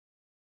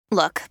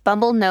Look,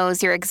 Bumble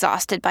knows you're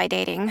exhausted by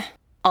dating.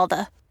 All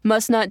the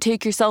must not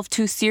take yourself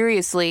too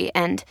seriously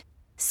and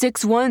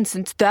 6'1"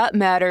 since that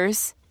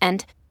matters.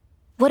 And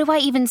what do I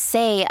even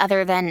say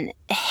other than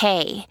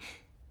hey?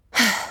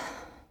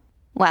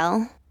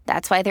 Well,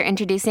 that's why they're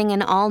introducing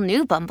an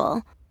all-new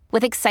Bumble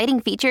with exciting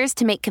features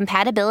to make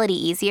compatibility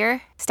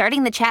easier,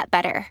 starting the chat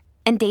better,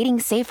 and dating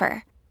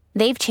safer.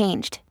 They've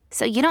changed,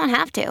 so you don't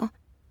have to.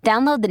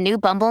 Download the new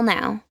Bumble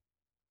now.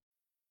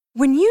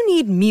 When you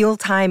need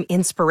mealtime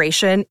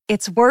inspiration,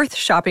 it's worth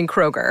shopping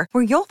Kroger,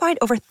 where you'll find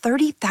over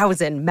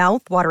 30,000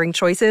 mouth-watering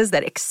choices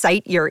that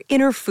excite your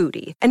inner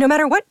foodie. And no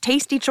matter what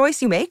tasty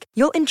choice you make,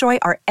 you'll enjoy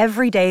our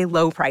everyday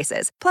low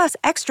prices, plus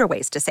extra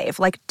ways to save,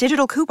 like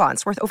digital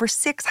coupons worth over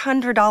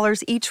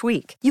 $600 each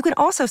week. You can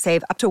also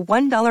save up to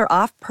 $1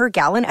 off per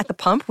gallon at the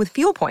pump with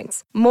fuel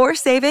points. More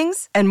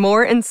savings and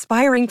more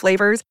inspiring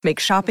flavors make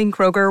shopping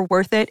Kroger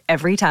worth it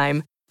every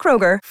time.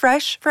 Kroger,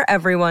 fresh for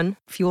everyone.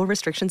 Fuel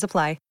restrictions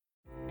apply.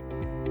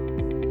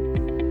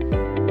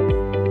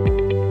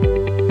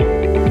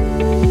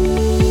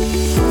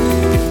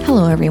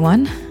 Hello,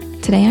 everyone.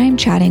 Today I am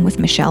chatting with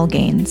Michelle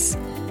Gaines.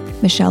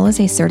 Michelle is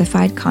a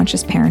certified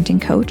conscious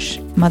parenting coach,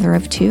 mother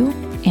of 2,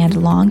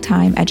 and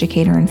longtime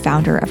educator and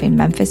founder of a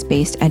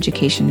Memphis-based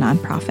education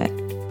nonprofit.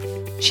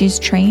 She's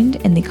trained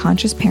in the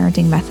conscious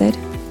parenting method,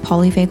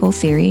 polyvagal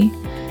theory,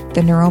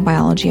 the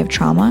neurobiology of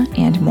trauma,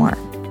 and more.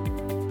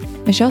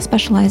 Michelle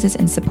specializes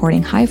in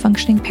supporting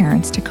high-functioning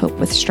parents to cope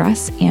with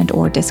stress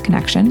and/or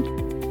disconnection,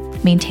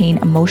 maintain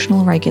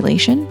emotional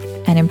regulation,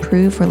 and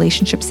improve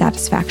relationship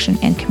satisfaction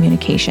and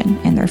communication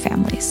in their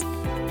families.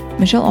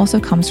 Michelle also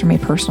comes from a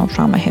personal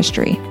trauma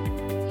history,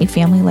 a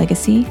family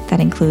legacy that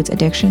includes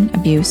addiction,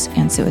 abuse,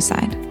 and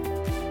suicide.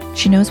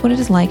 She knows what it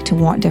is like to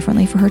want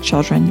differently for her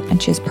children,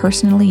 and she has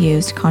personally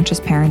used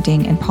conscious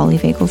parenting and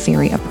polyvagal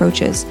theory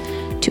approaches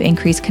to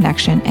increase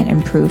connection and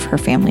improve her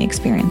family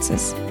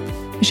experiences.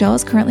 Michelle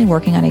is currently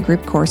working on a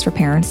group course for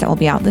parents that will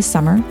be out this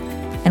summer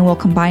and will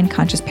combine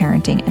conscious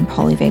parenting and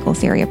polyvagal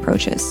theory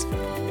approaches.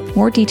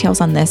 More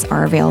details on this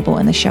are available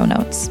in the show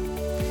notes.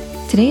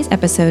 Today's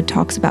episode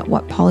talks about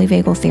what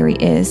polyvagal theory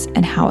is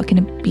and how it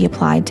can be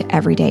applied to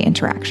everyday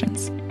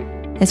interactions.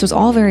 This was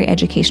all very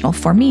educational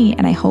for me,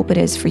 and I hope it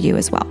is for you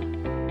as well.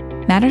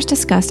 Matters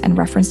discussed and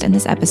referenced in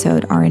this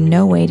episode are in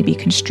no way to be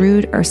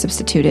construed or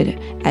substituted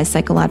as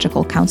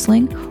psychological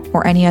counseling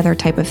or any other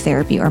type of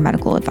therapy or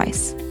medical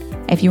advice.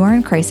 If you are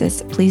in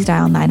crisis, please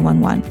dial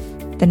 911.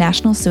 The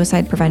National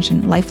Suicide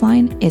Prevention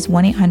Lifeline is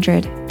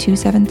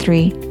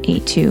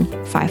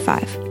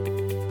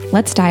 1-800-273-8255.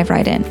 Let's dive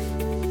right in.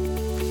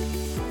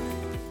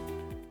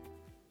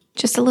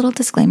 Just a little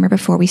disclaimer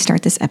before we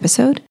start this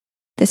episode.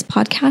 This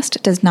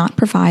podcast does not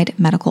provide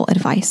medical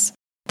advice.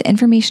 The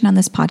information on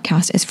this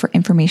podcast is for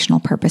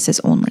informational purposes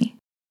only.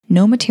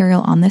 No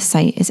material on this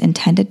site is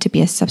intended to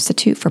be a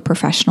substitute for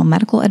professional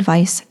medical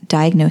advice,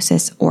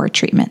 diagnosis, or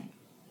treatment.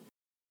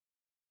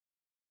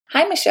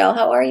 Hi, Michelle.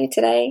 How are you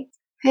today?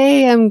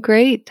 Hey, I'm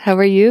great. How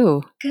are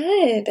you?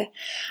 Good.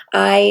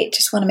 I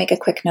just want to make a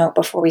quick note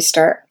before we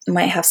start. I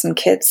might have some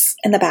kids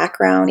in the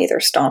background, either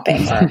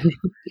stomping or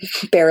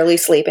barely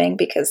sleeping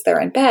because they're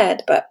in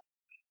bed, but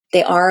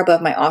they are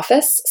above my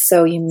office,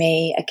 so you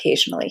may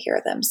occasionally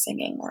hear them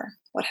singing or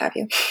what have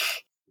you.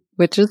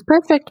 Which is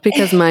perfect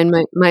because mine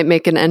might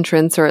make an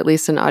entrance or at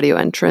least an audio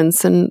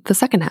entrance in the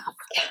second half.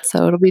 Yeah.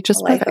 So it'll be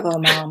just perfect. Life of a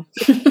mom.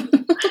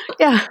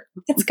 Yeah.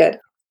 It's good.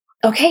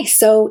 Okay,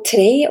 so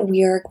today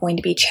we are going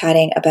to be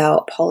chatting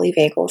about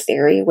polyvagal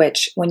theory,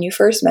 which when you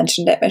first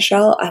mentioned it,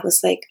 Michelle, I was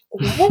like,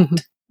 what?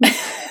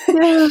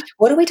 Yeah.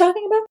 What are we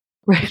talking about?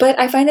 Right. But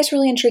I find this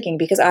really intriguing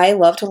because I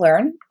love to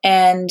learn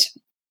and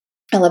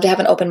I love to have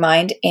an open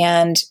mind.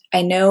 And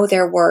I know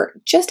there were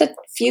just a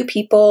few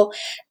people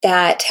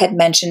that had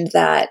mentioned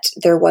that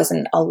there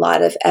wasn't a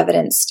lot of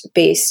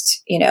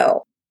evidence-based,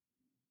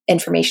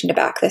 information to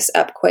back this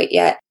up quite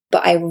yet.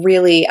 But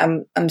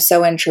I'm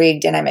so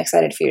intrigued and I'm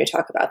excited for you to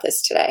talk about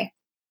this today.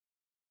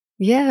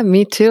 Yeah,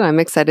 me too. I'm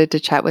excited to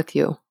chat with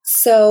you.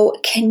 So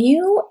can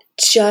you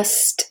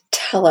just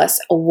tell us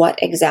what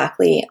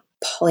exactly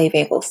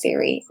polyvagal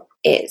theory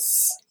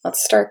is?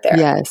 Let's start there.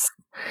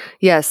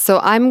 Yes. So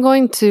I'm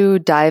going to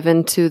dive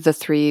into the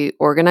 3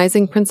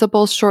 organizing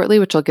principles shortly,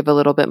 which will give a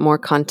little bit more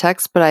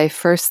context. But I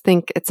first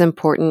think it's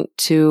important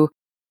to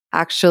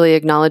actually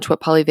acknowledge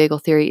what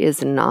polyvagal theory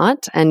is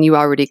not. And you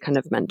already kind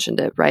of mentioned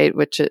it, right?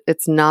 Which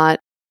it's not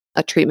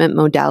a treatment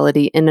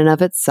modality in and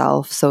of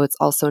itself. So it's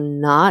also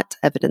not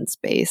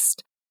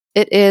evidence-based.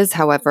 It is,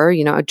 however,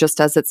 just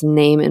as its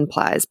name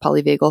implies,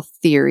 polyvagal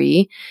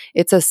theory,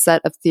 it's a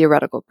set of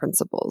theoretical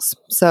principles.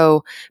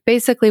 So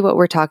basically what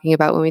we're talking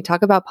about when we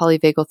talk about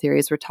polyvagal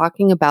theories, we're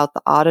talking about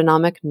the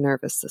autonomic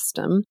nervous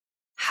system,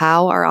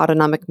 how our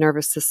autonomic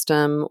nervous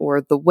system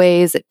or the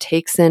ways it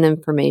takes in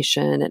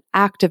information, it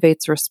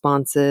activates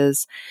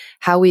responses,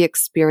 how we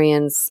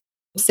experience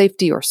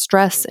safety or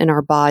stress in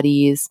our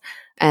bodies,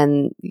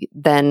 and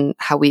then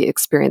how we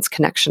experience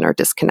connection or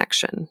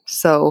disconnection.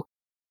 So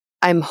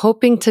I'm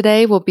hoping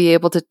today we'll be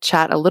able to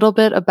chat a little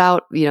bit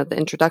about, the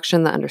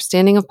introduction, the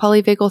understanding of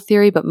polyvagal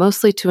theory, but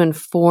mostly to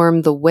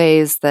inform the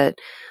ways that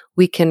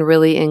we can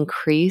really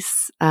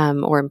increase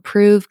or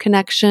improve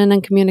connection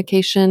and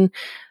communication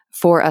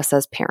for us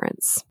as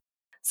parents.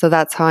 So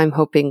that's how I'm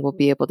hoping we'll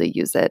be able to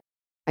use it.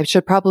 I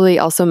should probably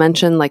also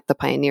mention the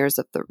pioneers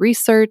of the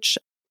research.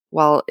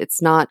 While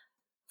it's not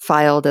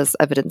filed as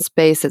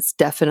evidence-based, it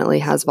definitely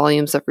has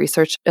volumes of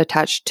research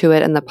attached to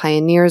it. And the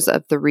pioneers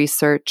of the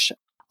research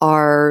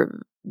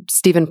are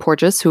Stephen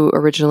Porges, who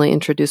originally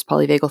introduced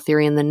polyvagal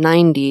theory in the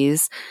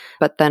 90s,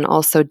 but then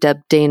also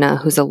Deb Dana,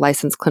 who's a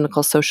licensed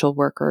clinical social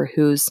worker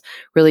who's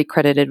really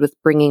credited with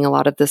bringing a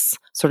lot of this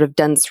sort of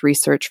dense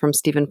research from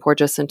Stephen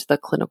Porges into the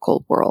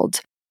clinical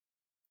world.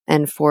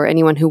 And for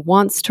anyone who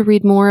wants to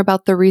read more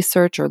about the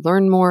research or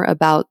learn more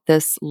about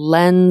this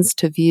lens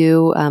to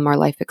view our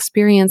life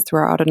experience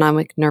through our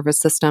autonomic nervous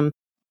system,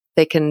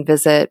 they can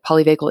visit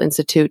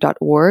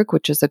polyvagalinstitute.org,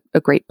 which is a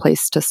great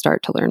place to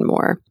start to learn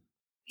more.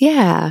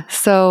 Yeah,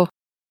 so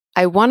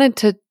I wanted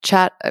to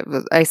chat.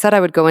 I said I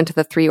would go into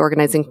the 3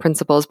 organizing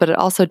principles, but it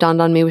also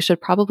dawned on me we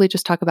should probably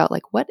just talk about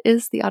what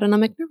is the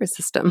autonomic nervous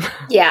system?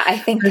 Yeah, I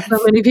think there's so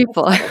many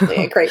people. That's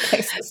probably a great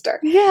place to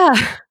start. Yeah,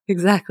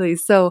 exactly.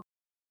 So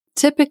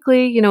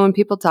typically, when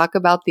people talk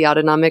about the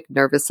autonomic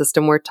nervous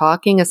system, we're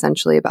talking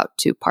essentially about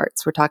 2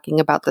 parts. We're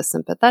talking about the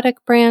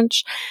sympathetic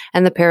branch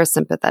and the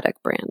parasympathetic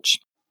branch.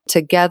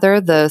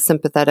 Together, the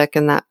sympathetic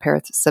and that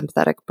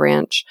parasympathetic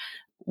branch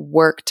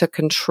work to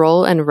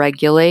control and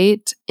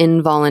regulate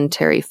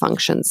involuntary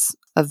functions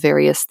of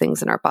various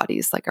things in our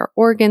bodies, like our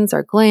organs,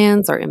 our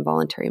glands, our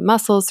involuntary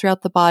muscles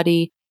throughout the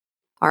body.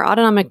 Our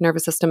autonomic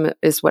nervous system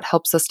is what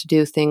helps us to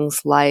do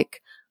things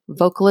like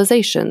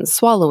vocalization,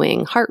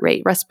 swallowing, heart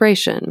rate,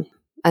 respiration,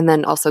 and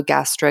then also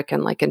gastric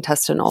and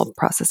intestinal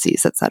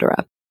processes,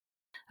 etc.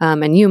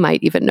 And you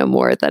might even know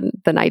more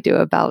than I do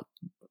about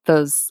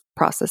those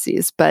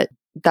processes, but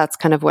that's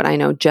kind of what I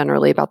know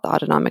generally about the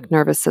autonomic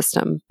nervous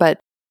system. But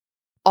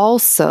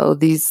also,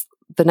 the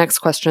next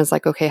question is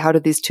okay, how do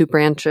these 2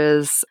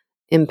 branches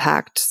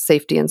impact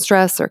safety and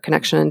stress or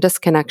connection and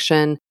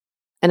disconnection?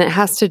 And it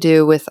has to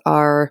do with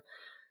our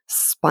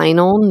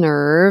spinal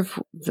nerve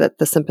that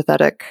the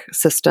sympathetic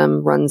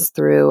system runs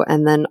through,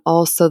 and then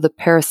also the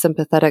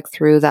parasympathetic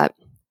through that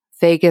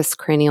vagus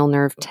cranial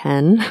nerve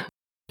 10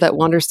 that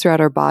wanders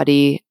throughout our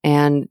body.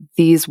 And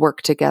these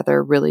work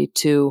together really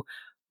to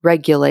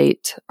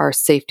regulate our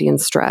safety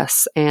and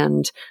stress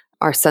and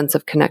our sense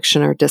of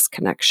connection or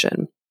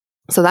disconnection.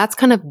 So that's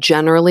kind of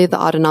generally the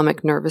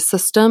autonomic nervous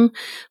system,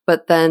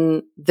 but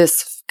then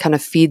this kind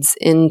of feeds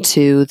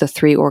into the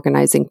 3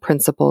 organizing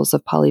principles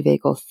of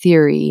polyvagal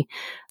theory,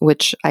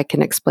 which I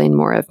can explain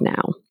more of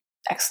now.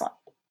 Excellent.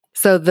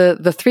 So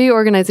the 3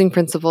 organizing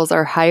principles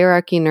are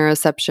hierarchy,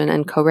 neuroception,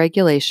 and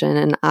co-regulation,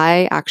 and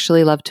I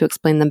actually love to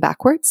explain them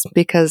backwards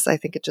because I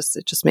think it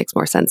just makes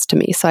more sense to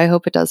me. So I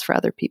hope it does for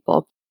other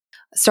people.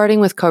 Starting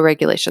with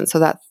co-regulation, so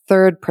that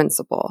 3rd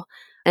principle.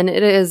 And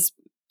it is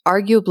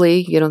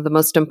arguably, the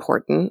most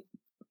important.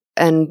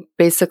 And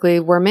basically,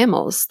 we're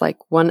mammals.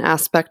 One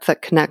aspect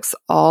that connects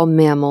all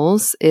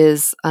mammals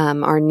is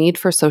our need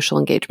for social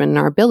engagement and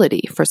our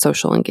ability for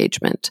social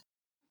engagement.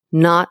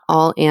 Not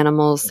all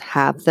animals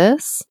have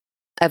this.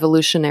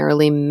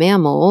 Evolutionarily,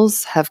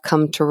 mammals have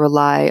come to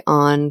rely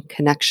on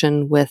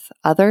connection with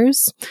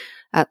others,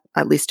 at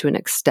least to an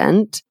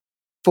extent,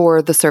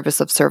 for the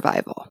service of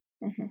survival.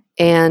 Mm-hmm.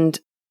 And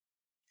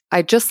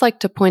I'd just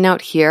like to point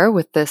out here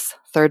with this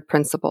 3rd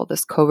principle,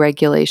 this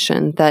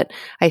co-regulation, that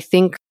I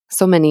think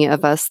so many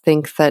of us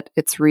think that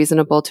it's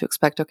reasonable to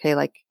expect,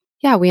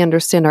 we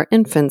understand our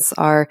infants,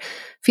 our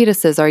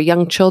fetuses, our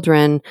young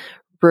children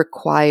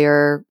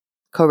require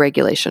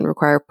co-regulation,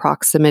 require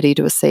proximity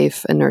to a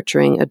safe and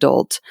nurturing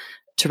adult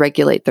to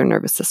regulate their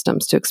nervous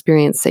systems, to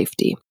experience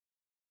safety.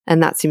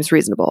 And that seems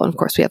reasonable. And of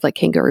course, we have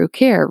kangaroo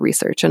care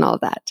research and all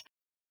that.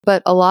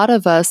 But a lot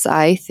of us,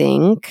 I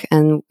think,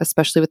 and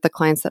especially with the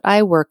clients that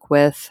I work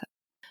with,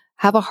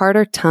 have a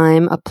harder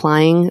time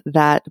applying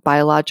that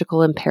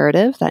biological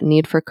imperative, that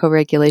need for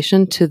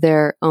co-regulation, to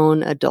their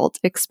own adult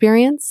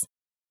experience.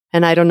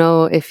 And I don't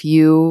know if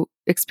you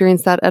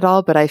experience that at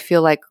all, but I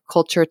feel like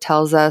culture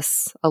tells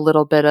us a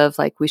little bit of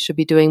we should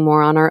be doing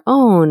more on our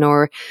own,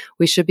 or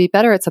we should be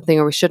better at something,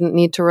 or we shouldn't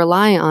need to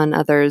rely on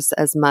others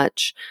as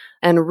much.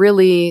 And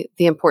really,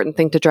 the important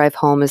thing to drive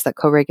home is that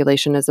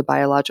co-regulation is a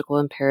biological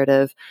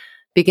imperative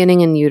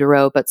beginning in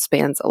utero, but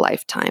spans a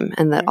lifetime,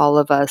 and that all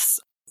of us,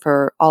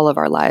 for all of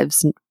our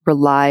lives,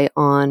 rely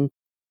on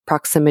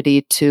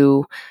proximity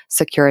to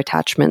secure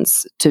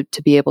attachments to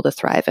be able to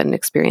thrive and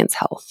experience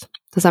health.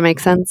 Does that make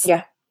sense?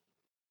 Yeah.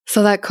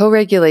 So that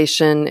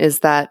co-regulation is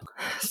that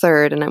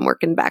 3rd, and I'm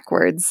working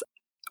backwards,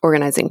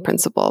 organizing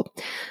principle.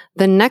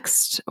 The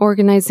next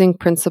organizing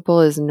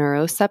principle is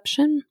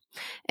neuroception.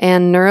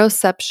 And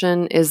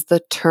neuroception is the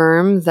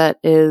term that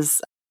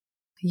is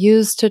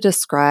used to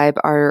describe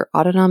our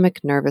autonomic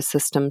nervous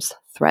system's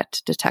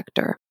threat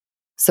detector.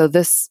 So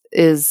this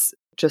is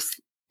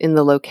just in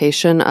the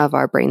location of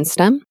our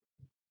brainstem.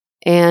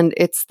 And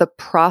it's the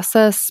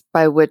process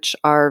by which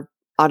our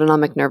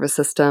autonomic nervous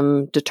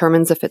system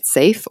determines if it's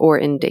safe or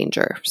in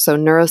danger. So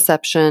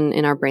neuroception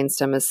in our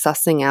brainstem is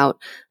sussing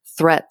out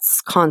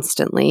threats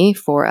constantly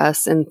for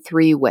us in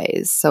 3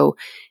 ways. So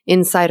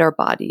inside our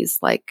bodies,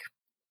 like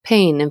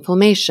pain,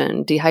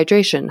 inflammation,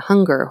 dehydration,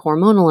 hunger,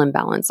 hormonal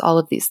imbalance, all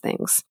of these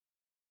things.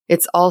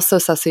 It's also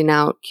sussing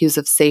out cues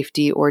of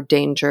safety or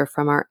danger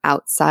from our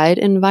outside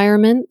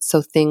environment.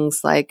 So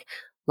things like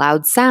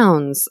loud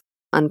sounds,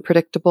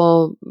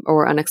 unpredictable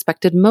or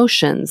unexpected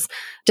motions,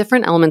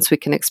 different elements we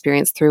can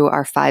experience through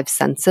our 5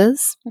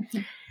 senses. Mm-hmm.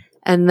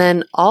 And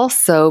then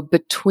also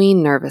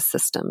between nervous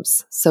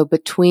systems. So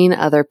between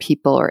other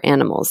people or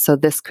animals. So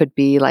this could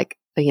be like,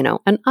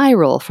 an eye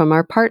roll from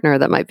our partner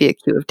that might be a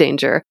cue of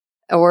danger,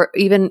 or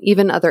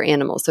even other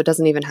animals. So it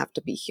doesn't even have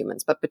to be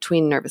humans, but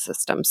between nervous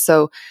systems.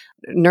 So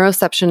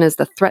neuroception is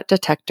the threat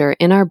detector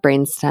in our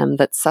brainstem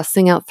that's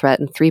sussing out threat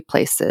in 3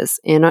 places: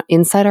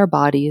 inside our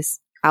bodies,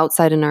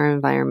 outside in our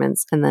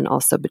environments, and then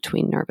also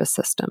between nervous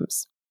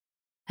systems.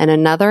 And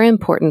another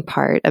important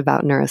part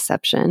about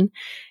neuroception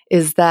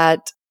is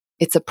that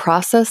it's a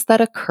process that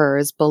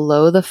occurs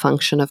below the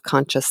function of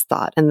conscious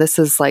thought. And this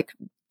is like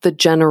the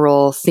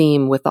general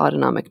theme with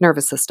autonomic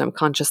nervous system.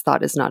 Conscious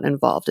thought is not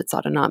involved, it's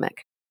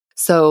autonomic.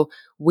 So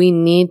we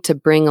need to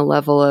bring a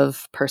level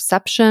of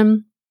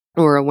perception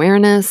or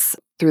awareness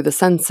through the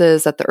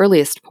senses at the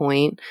earliest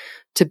point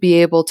to be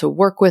able to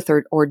work with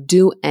or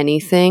do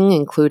anything,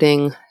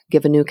 including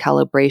give a new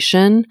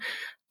calibration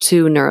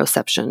to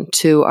neuroception,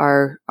 to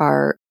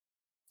our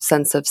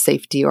sense of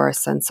safety or a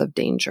sense of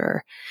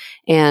danger.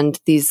 And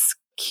these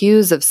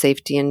cues of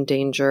safety and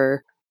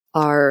danger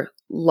are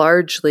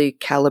largely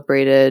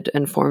calibrated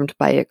and formed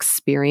by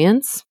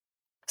experience.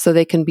 So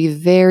they can be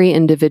very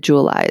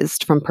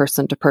individualized from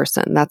person to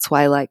person. That's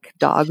why like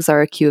dogs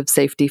are a cue of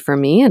safety for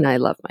me, and I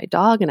love my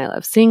dog and I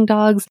love seeing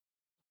dogs.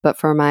 But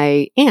for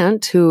my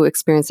aunt who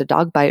experienced a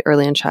dog bite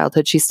early in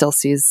childhood, she still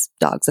sees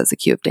dogs as a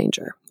cue of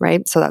danger,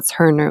 right? So that's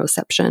her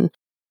neuroception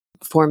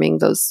forming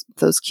those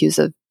cues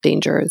of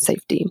danger and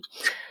safety.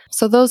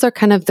 So those are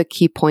kind of the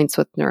key points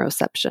with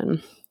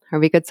neuroception. Are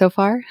we good so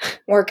far?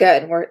 We're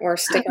good. We're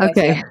sticking with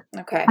you.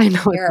 Okay. I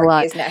know it's a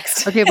lot.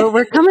 Next. Okay, but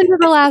we're coming to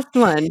the last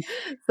one.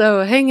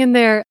 So hang in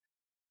there.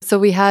 So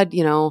we had,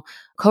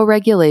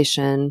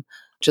 co-regulation,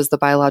 which is the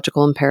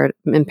biological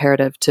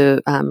imperative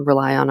to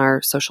rely on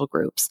our social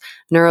groups.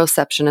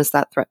 Neuroception is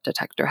that threat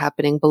detector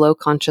happening below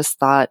conscious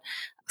thought,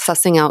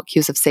 sussing out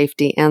cues of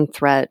safety and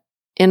threat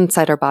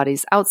inside our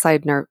bodies,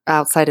 outside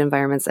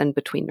environments, and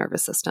between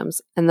nervous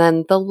systems. And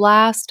then the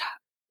last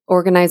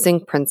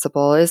organizing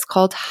principle is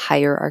called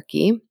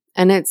hierarchy,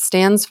 and it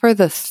stands for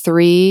the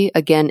 3,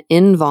 again,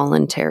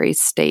 involuntary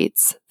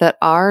states that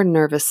our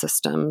nervous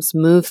systems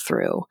move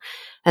through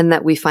and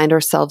that we find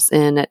ourselves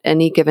in at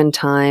any given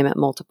time at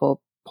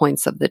multiple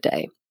points of the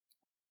day.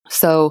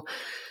 So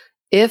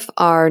if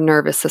our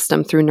nervous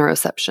system through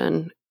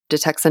neuroception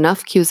detects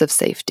enough cues of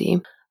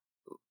safety,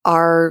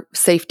 our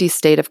safety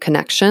state of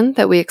connection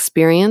that we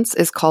experience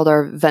is called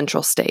our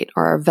ventral state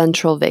or our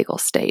ventral vagal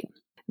state.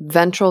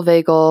 Ventral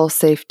vagal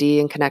safety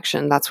and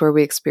connection, that's where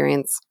we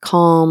experience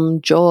calm,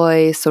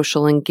 joy,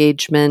 social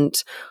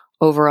engagement,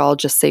 overall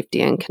just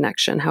safety and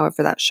connection,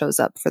 however that shows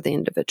up for the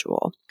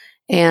individual.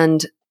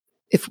 And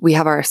if we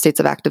have our states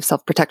of active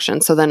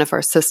self-protection, so then if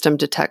our system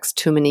detects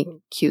too many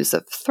cues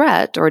of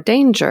threat or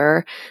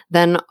danger,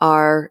 then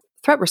our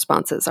threat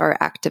responses are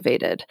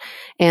activated.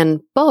 And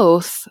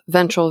both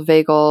ventral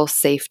vagal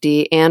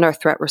safety and our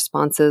threat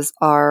responses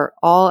are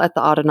all at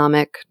the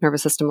autonomic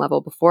nervous system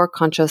level before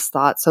conscious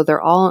thought. So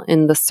they're all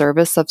in the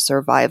service of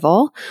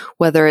survival,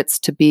 whether it's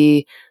to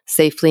be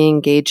safely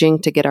engaging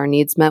to get our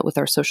needs met with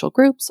our social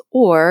groups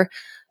or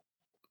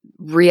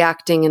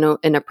reacting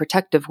in a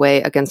protective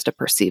way against a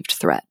perceived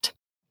threat.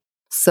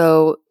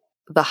 So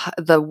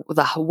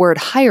the word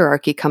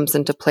hierarchy comes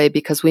into play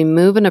because we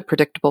move in a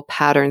predictable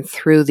pattern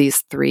through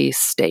these 3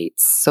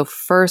 states. So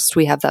first,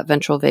 we have that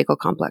ventral vagal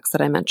complex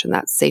that I mentioned,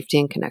 that safety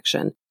and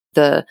connection.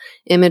 The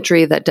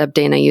imagery that Deb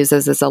Dana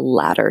uses is a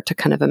ladder to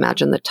kind of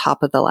imagine the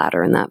top of the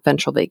ladder in that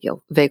ventral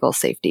vagal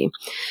safety.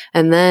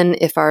 And then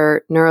if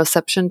our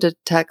neuroception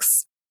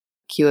detects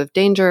cue of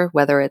danger,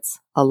 whether it's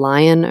a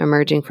lion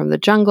emerging from the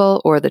jungle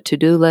or the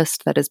to-do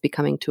list that is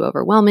becoming too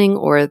overwhelming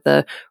or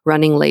the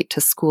running late to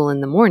school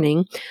in the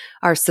morning,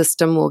 our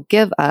system will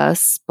give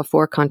us,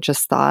 before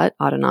conscious thought,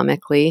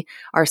 autonomically,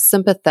 our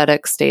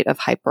sympathetic state of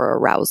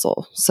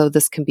hyperarousal. So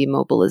this can be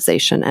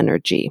mobilization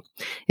energy.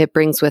 It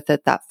brings with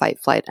it that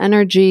fight-flight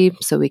energy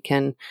so we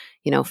can,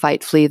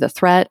 fight, flee the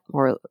threat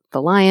or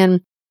the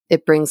lion.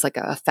 It brings like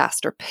a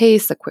faster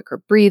pace, a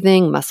quicker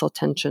breathing, muscle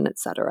tension,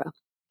 etc.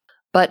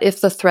 But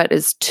if the threat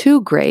is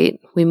too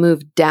great, we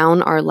move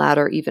down our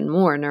ladder even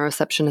more.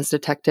 Neuroception has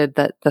detected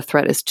that the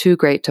threat is too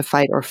great to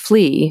fight or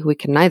flee. We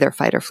can neither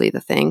fight or flee the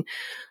thing.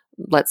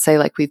 Let's say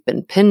like we've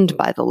been pinned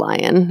by the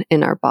lion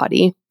in our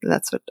body.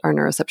 That's what our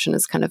neuroception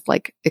is kind of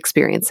like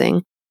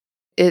experiencing.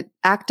 It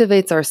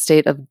activates our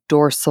state of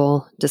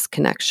dorsal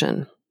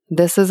disconnection.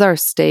 This is our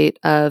state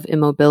of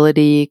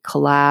immobility,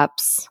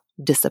 collapse,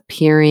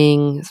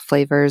 disappearing.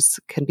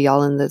 Flavors can be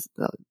all in this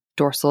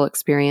dorsal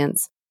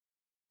experience.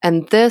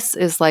 And this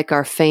is like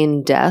our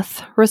feign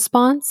death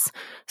response.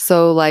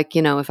 So like,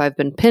 if I've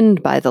been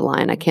pinned by the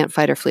lion, I can't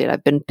fight or flee it.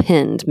 I've been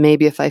pinned.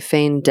 Maybe if I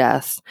feign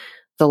death,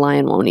 the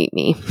lion won't eat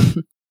me.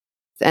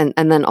 and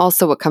then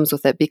also what comes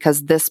with it,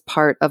 because this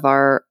part of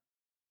our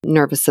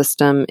nervous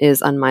system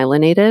is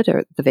unmyelinated,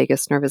 or the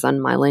vagus nerve is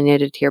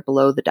unmyelinated here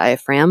below the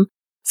diaphragm.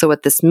 So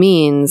what this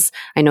means,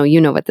 I know you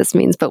know what this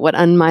means, but what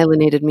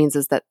unmyelinated means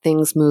is that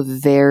things move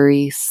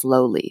very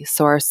slowly.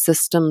 So our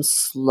system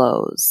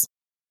slows.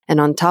 And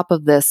on top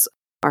of this,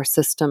 our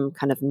system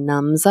kind of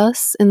numbs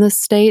us in this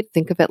state.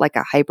 Think of it like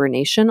a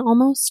hibernation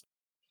almost.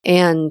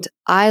 And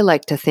I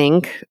like to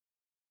think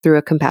through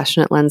a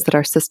compassionate lens that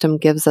our system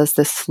gives us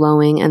this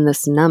slowing and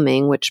this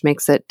numbing, which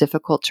makes it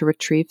difficult to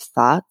retrieve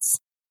thoughts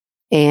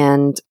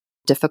and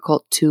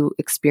difficult to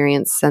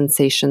experience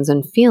sensations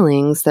and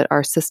feelings, that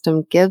our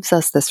system gives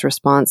us this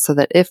response so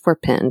that if we're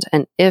pinned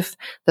and if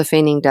the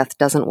feigning death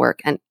doesn't work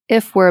and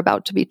if we're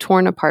about to be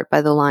torn apart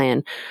by the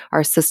lion,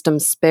 our system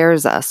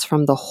spares us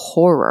from the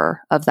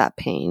horror of that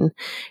pain,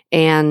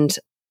 and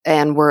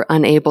we're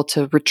unable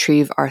to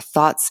retrieve our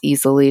thoughts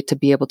easily to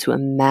be able to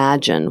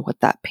imagine what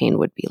that pain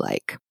would be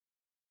like.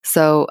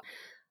 So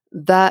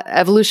that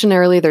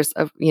evolutionarily, there's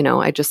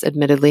I just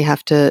admittedly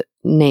have to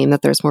name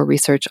that there's more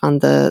research on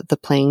the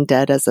playing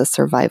dead as a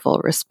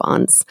survival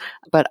response.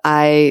 But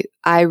I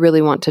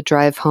really want to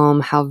drive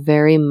home how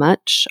very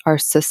much our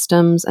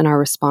systems and our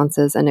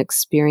responses and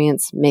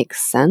experience make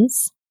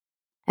sense.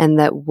 And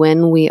that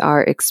when we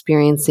are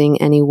experiencing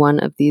any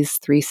one of these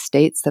three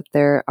states, that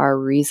there are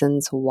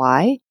reasons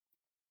why,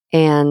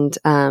 and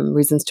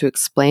reasons to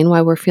explain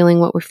why we're feeling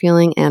what we're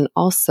feeling, and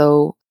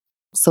also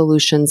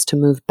solutions to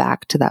move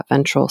back to that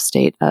ventral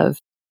state of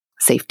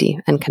safety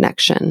and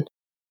connection.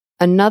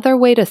 Another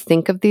way to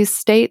think of these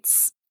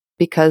states,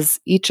 because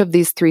each of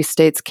these three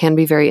states can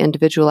be very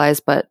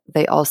individualized, but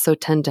they also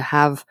tend to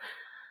have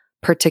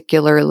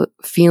particular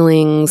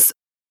feelings,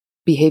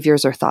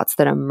 behaviors, or thoughts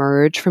that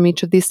emerge from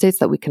each of these states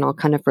that we can all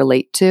kind of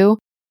relate to.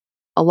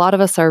 A lot of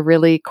us are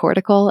really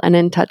cortical and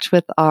in touch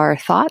with our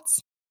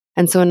thoughts.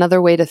 And so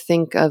another way to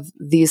think of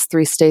these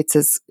three states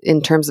is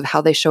in terms of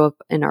how they show up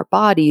in our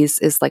bodies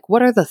is like,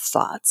 what are the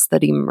thoughts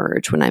that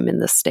emerge when I'm in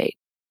this state?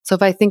 So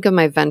if I think of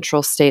my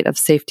ventral state of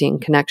safety and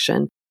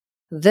connection,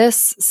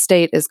 this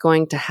state is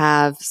going to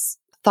have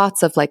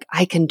thoughts of like,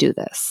 I can do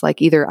this. Like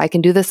either I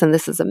can do this and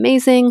this is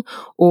amazing,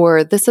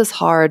 or this is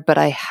hard, but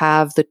I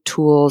have the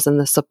tools and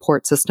the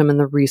support system and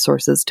the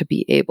resources to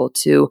be able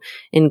to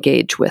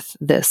engage with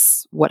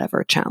this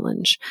whatever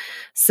challenge.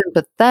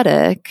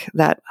 Sympathetic,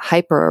 that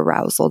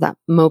hyperarousal, that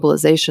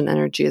mobilization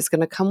energy is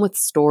going to come with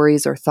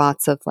stories or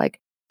thoughts of like,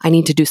 I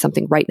need to do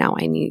something right now.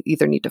 I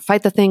either need to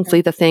fight the thing,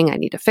 flee the thing. I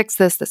need to fix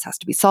this. This has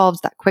to be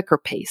solved, that quicker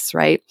pace,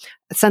 right?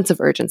 A sense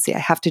of urgency. I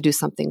have to do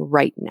something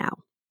right now.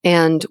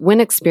 And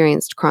when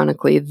experienced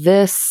chronically,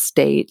 this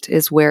state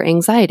is where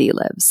anxiety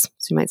lives.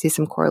 So you might see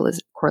some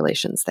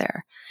correlations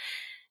there.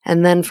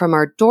 And then from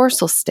our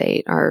dorsal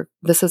state,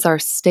 this is our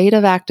state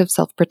of active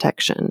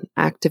self-protection,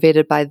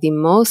 activated by the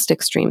most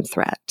extreme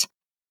threat.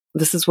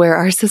 This is where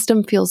our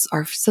system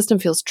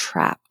feels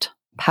trapped,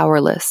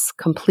 powerless,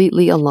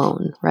 completely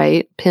alone,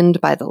 right?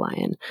 Pinned by the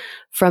lion.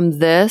 From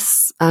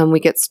this, we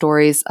get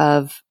stories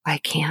of, I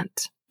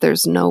can't,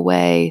 there's no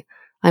way,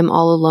 I'm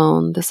all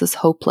alone, this is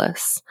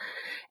hopeless.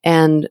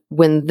 And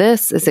when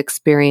this is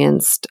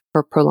experienced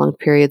for prolonged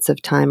periods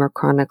of time or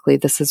chronically,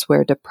 this is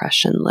where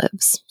depression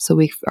lives. So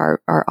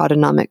our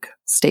autonomic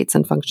states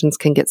and functions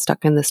can get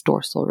stuck in this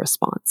dorsal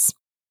response.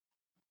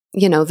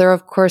 There are,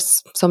 of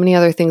course, so many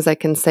other things I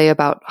can say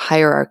about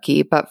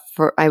hierarchy, but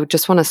I would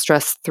just want to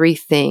stress three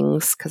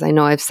things because I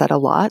know I've said a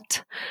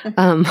lot,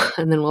 and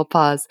then we'll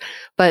pause.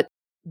 But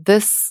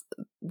this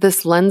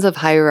lens of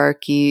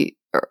hierarchy,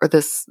 or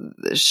this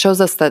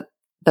shows us that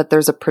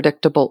there's a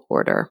predictable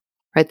order.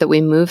 Right? That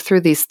we move through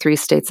these three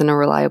states in a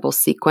reliable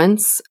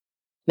sequence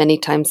many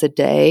times a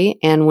day.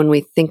 And when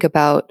we think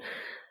about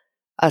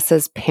us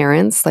as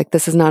parents, like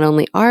this is not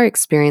only our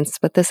experience,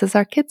 but this is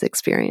our kids'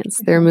 experience.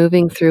 Mm-hmm. They're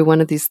moving through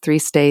one of these three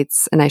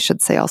states. And I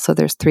should say also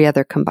there's three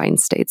other combined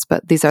states,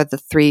 but these are the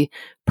three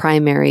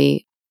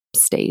primary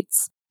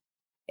states.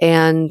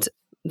 And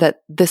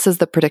that this is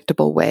the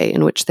predictable way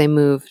in which they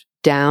move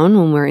down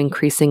when we're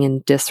increasing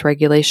in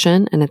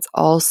dysregulation. And it's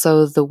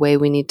also the way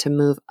we need to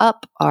move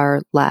up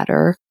our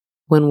ladder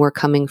when we're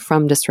coming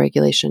from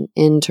dysregulation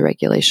into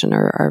regulation,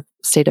 or our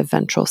state of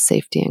ventral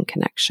safety and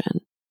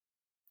connection.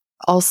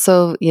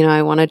 Also,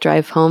 I want to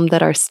drive home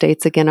that our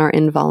states, again, are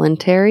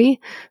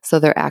involuntary. So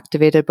they're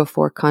activated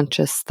before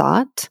conscious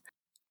thought.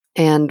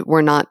 And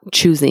we're not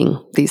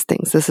choosing these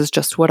things. This is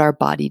just what our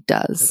body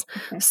does.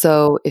 Okay.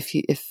 So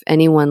if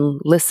anyone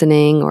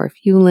listening, or if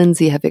you,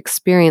 Lindsay, have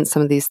experienced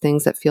some of these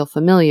things that feel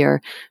familiar,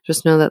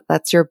 just know that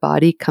that's your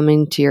body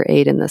coming to your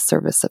aid in the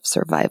service of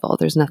survival.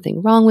 There's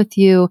nothing wrong with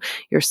you.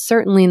 You're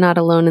certainly not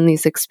alone in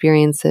these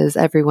experiences.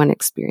 Everyone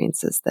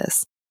experiences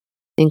this,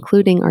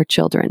 including our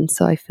children.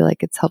 So I feel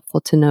like it's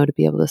helpful to know to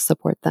be able to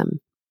support them.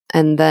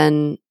 And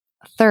then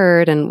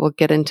third, and we'll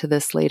get into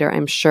this later,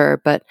 I'm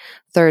sure, but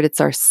third,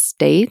 it's our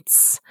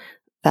states,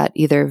 that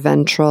either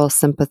ventral,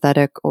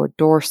 sympathetic, or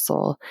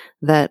dorsal,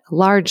 that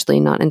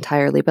largely, not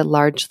entirely, but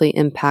largely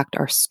impact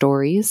our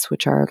stories,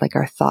 which are like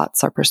our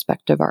thoughts, our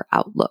perspective, our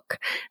outlook.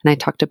 And I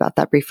talked about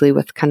that briefly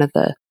with kind of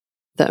the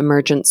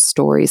emergent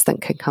stories that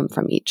can come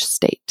from each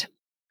state.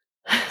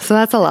 So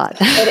that's a lot.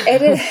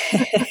 It is.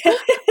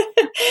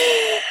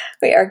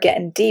 We are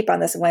getting deep on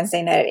this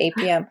Wednesday night at 8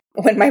 p.m.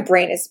 when my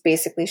brain is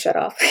basically shut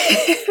off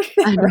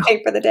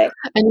right for the day.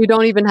 And you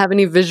don't even have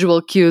any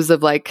visual cues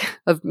of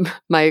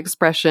my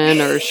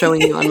expression or showing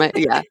you on my,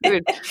 yeah.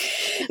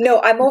 No,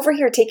 I'm over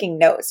here taking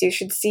notes. You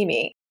should see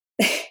me.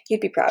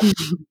 You'd be proud.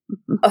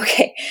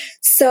 Okay.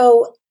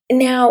 So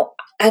now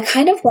I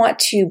kind of want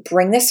to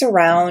bring this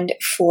around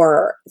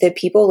for the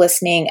people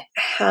listening.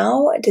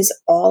 How does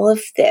all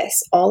of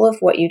this, all of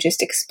what you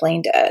just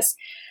explained to us,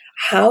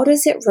 how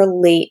does it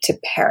relate to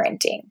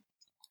parenting?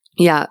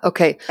 Yeah.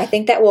 Okay. I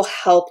think that will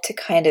help to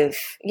kind of,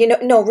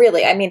 no,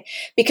 really. I mean,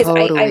 because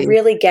Totally. I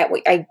really get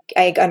what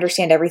I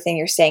understand everything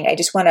you're saying. I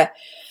just want to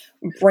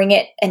bring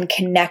it and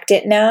connect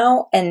it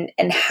now and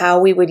how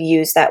we would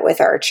use that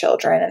with our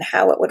children and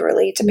how it would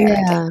relate to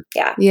parenting.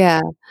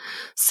 Yeah.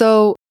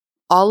 So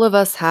all of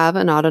us have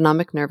an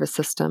autonomic nervous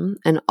system,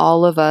 and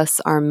all of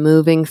us are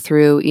moving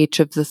through each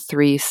of the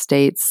three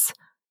states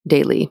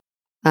daily.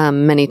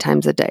 Many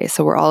times a day.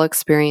 So we're all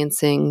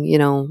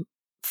experiencing,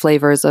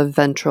 flavors of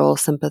ventral,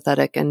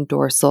 sympathetic, and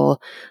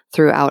dorsal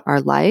throughout our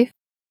life.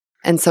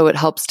 And so it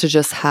helps to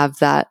just have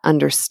that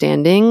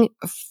understanding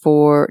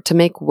to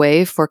make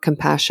way for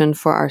compassion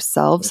for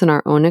ourselves and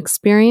our own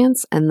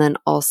experience, and then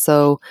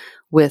also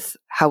with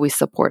how we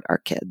support our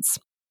kids.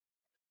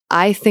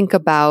 I think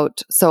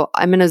about, so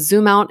I'm going to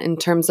zoom out in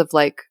terms of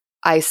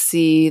I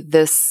see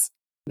this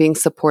being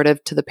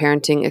supportive to the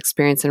parenting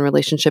experience and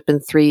relationship in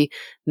three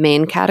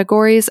main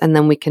categories. And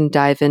then we can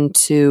dive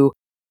into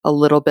a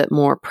little bit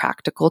more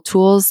practical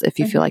tools if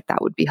you feel like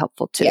that would be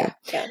helpful too. Yeah,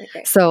 that'd be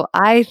great. So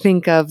I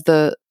think of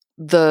the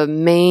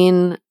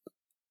main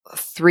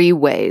three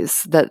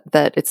ways that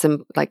it's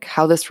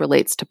how this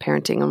relates to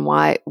parenting and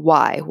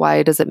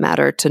why does it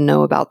matter to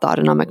know about the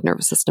autonomic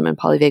nervous system and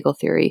polyvagal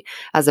theory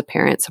as a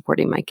parent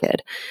supporting my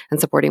kid and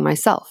supporting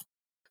myself.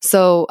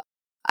 So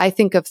I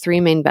think of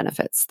three main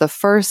benefits. The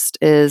first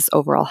is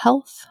overall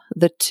health.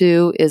 The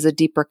two is a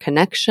deeper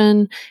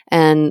connection.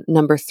 And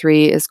number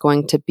three is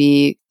going to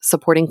be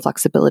supporting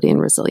flexibility and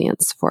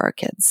resilience for our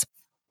kids.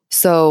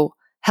 So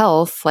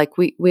health,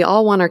 we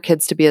all want our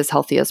kids to be as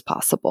healthy as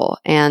possible.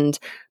 And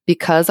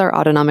because our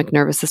autonomic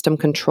nervous system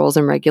controls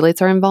and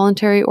regulates our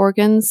involuntary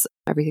organs,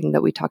 everything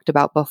that we talked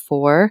about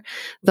before,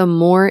 the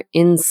more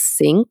in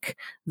sync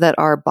that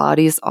our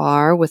bodies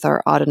are with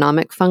our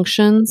autonomic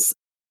functions,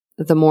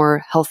 the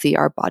more healthy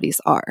our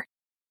bodies are.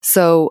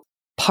 So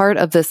part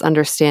of this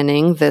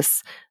understanding,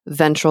 this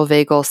ventral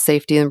vagal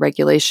safety and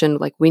regulation,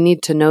 we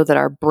need to know that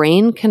our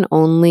brain can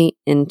only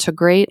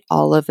integrate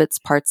all of its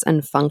parts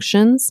and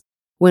functions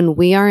when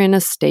we are in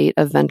a state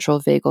of ventral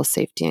vagal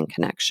safety and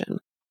connection.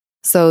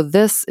 So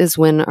this is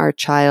when our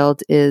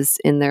child is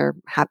in their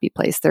happy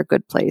place, their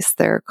good place,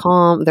 they're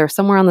calm, they're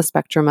somewhere on the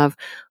spectrum of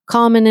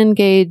calm and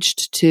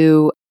engaged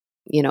to,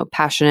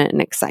 passionate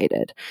and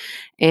excited.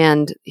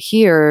 And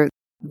here,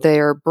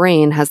 their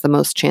brain has the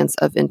most chance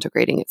of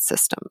integrating its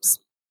systems.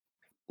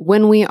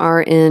 When we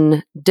are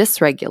in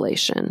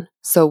dysregulation,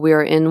 so we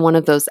are in one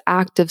of those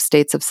active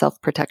states of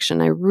self-protection,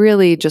 I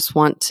really just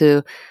want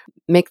to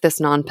make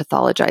this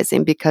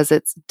non-pathologizing because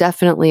it's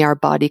definitely our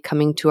body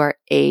coming to our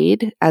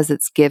aid as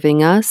it's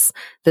giving us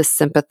this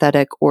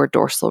sympathetic or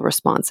dorsal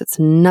response. It's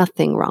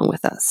nothing wrong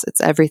with us.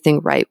 It's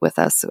everything right with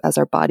us as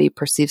our body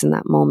perceives in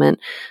that moment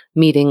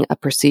meeting a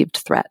perceived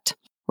threat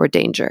or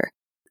danger.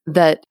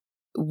 That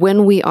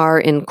when we are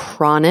in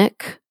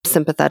chronic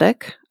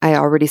sympathetic, I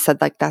already said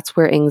that's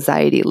where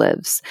anxiety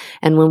lives.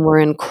 And when we're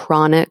in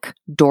chronic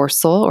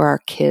dorsal, or our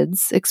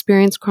kids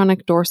experience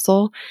chronic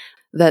dorsal,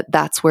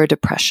 that's where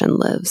depression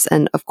lives.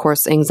 And of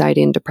course,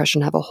 anxiety and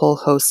depression have a whole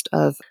host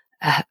of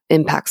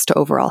impacts to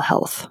overall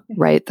health,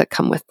 right, that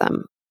come with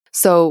them.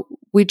 So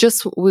we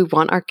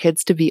want our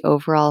kids to be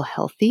overall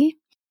healthy,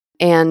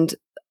 and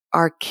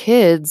our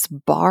kids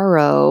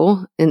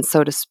borrow, and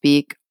so to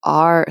speak,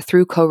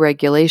 through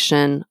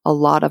co-regulation, a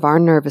lot of our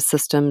nervous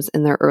systems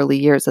in their early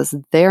years as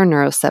their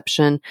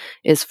neuroception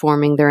is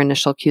forming their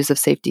initial cues of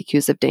safety,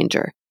 cues of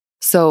danger.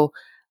 So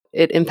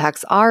it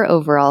impacts our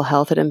overall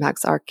health, it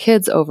impacts our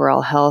kids'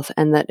 overall health,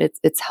 and that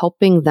it's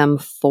helping them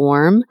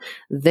form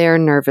their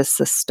nervous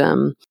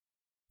system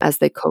as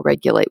they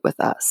co-regulate with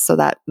us. So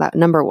that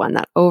number one,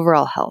 that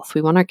overall health,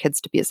 we want our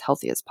kids to be as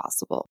healthy as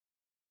possible.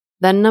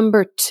 Then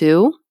number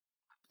two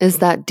is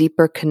that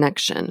deeper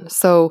connection.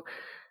 So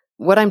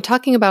what I'm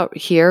talking about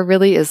here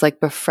really is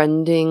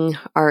befriending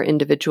our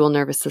individual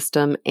nervous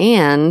system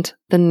and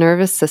the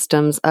nervous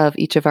systems of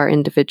each of our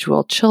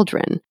individual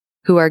children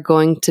who are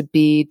going to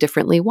be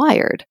differently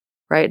wired,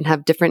 right? And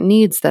have different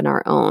needs than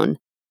our own.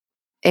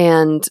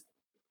 And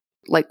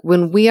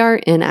when we are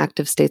in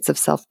active states of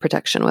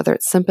self-protection, whether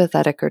it's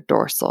sympathetic or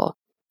dorsal,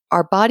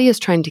 our body is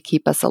trying to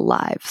keep us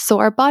alive. So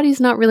our body's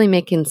not really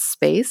making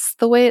space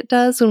the way it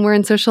does when we're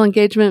in social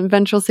engagement and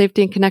ventral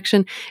safety and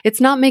connection.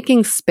 It's not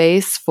making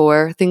space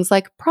for things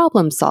like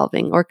problem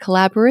solving or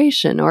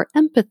collaboration or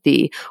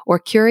empathy or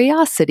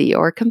curiosity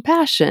or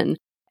compassion.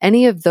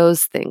 Any of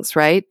those things,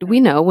 right? We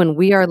know when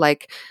we are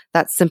like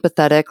that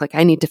sympathetic, like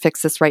I need to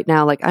fix this right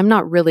now, like I'm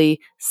not really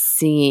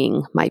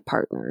seeing my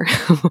partner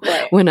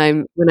when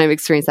I'm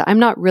experiencing that. I'm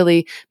not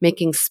really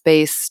making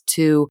space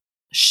to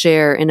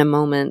share in a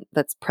moment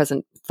that's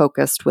present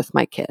focused with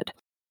my kid.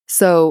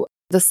 So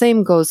the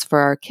same goes for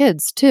our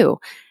kids too.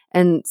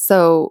 And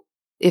so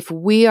if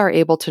we are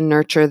able to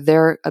nurture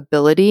their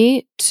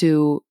ability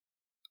to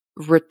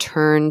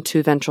return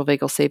to ventral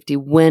vagal safety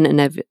when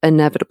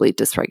inevitably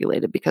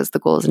dysregulated, because the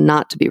goal is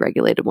not to be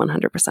regulated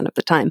 100% of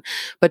the time,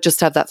 but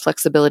just have that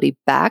flexibility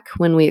back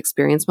when we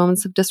experience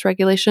moments of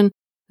dysregulation,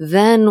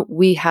 then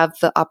we have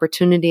the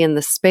opportunity and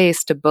the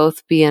space to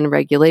both be in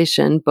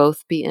regulation,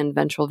 both be in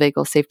ventral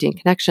vagal safety and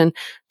connection,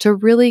 to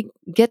really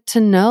get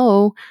to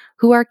know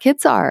who our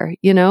kids are,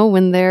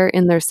 when they're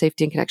in their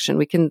safety and connection.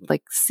 We can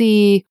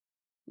see,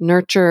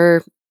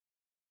 nurture,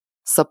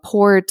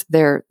 support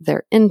their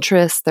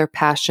interests, their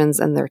passions,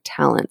 and their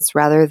talents,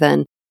 rather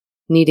than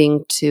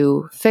needing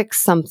to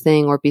fix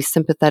something or be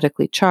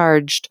sympathetically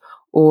charged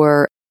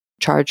or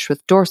charged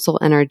with dorsal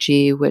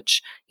energy,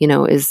 which,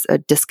 is a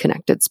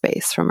disconnected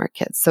space from our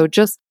kids. So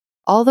just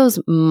all those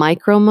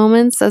micro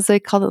moments, as I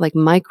call it, like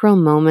micro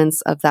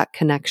moments of that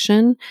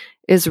connection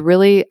is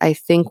really, I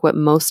think, what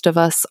most of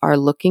us are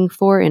looking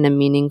for in a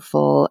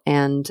meaningful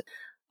and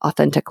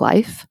authentic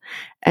life.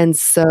 And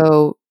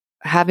so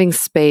having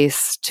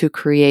space to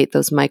create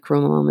those micro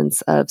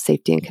moments of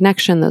safety and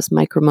connection, those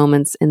micro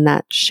moments in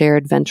that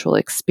shared ventral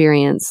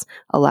experience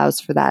allows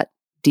for that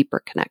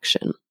deeper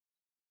connection.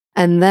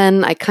 And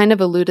then I kind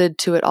of alluded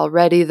to it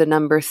already. The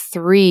number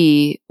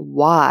 3,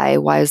 why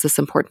is this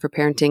important for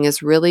parenting,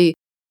 is really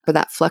for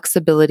that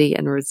flexibility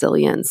and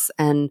resilience.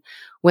 And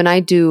when I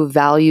do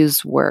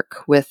values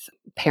work with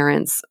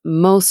parents,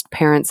 most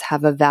parents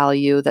have a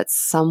value that's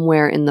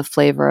somewhere in the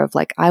flavor of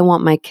like, I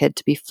want my kid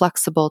to be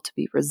flexible, to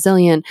be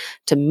resilient,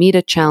 to meet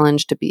a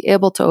challenge, to be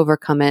able to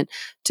overcome it,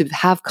 to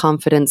have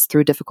confidence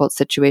through difficult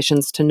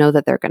situations, to know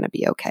that they're going to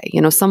be okay,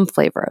 some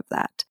flavor of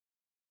that.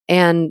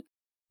 And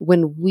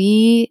when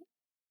we,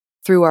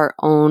 through our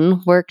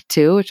own work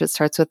too, which it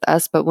starts with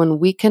us, but when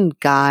we can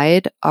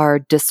guide our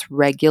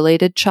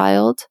dysregulated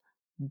child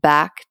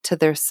back to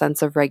their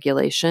sense of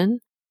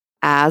regulation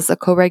as a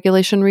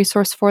co-regulation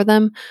resource for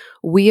them,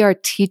 we are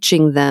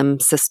teaching them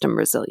system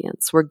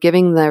resilience. We're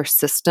giving their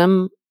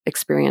system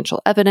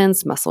experiential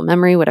evidence, muscle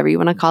memory, whatever you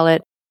want to call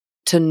it,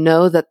 to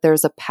know that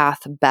there's a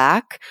path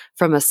back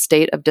from a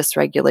state of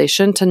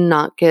dysregulation to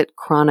not get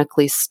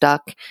chronically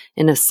stuck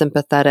in a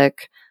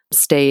sympathetic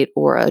state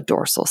or a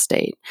dorsal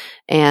state.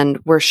 And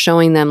we're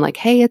showing them like,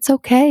 hey, it's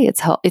okay.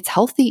 It's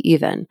healthy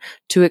even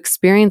to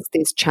experience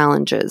these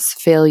challenges,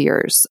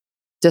 failures,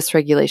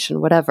 dysregulation,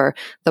 whatever.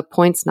 The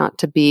point's not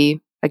to be,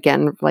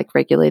 again, like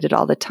regulated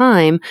all the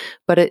time,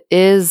 but it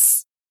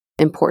is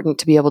important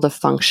to be able to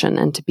function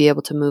and to be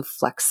able to move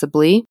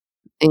flexibly,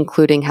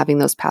 including having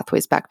those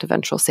pathways back to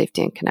ventral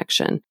safety and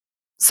connection.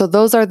 So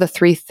those are the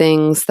 3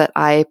 things that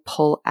I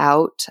pull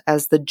out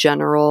as the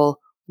general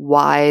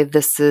why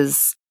this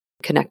is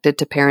connected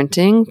to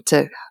parenting,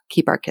 to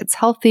keep our kids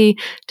healthy,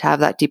 to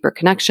have that deeper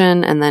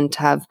connection, and then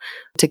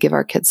to give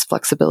our kids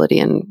flexibility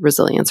and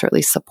resilience, or at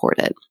least support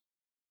it.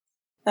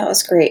 That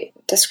was great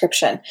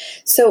description.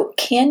 So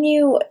can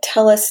you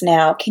tell us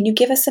now, can you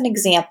give us an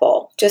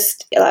example?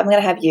 I'm going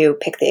to have you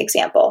pick the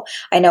example.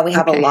 I know we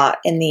have a lot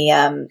in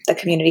the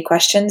community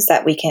questions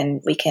that we can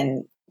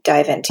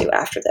dive into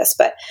after this,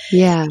 but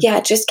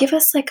just give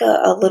us like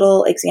a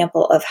little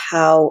example of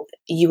how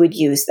you would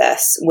use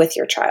this with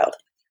your child.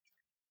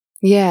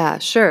 Yeah,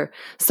 sure.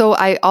 So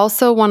I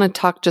also want to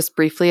talk just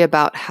briefly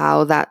about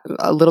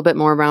a little bit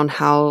more around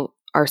how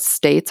our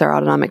states, our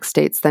autonomic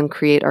states, then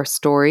create our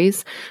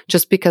stories,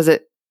 just because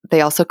they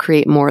also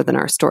create more than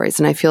our stories.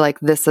 And I feel like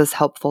this is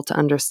helpful to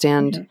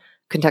understand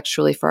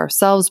contextually for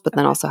ourselves, but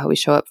then also how we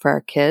show up for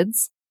our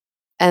kids.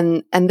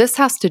 And this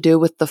has to do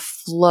with the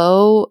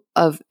flow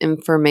of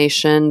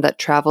information that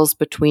travels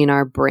between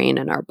our brain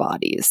and our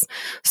bodies.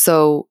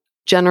 So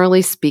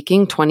generally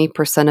speaking,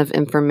 20% of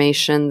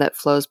information that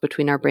flows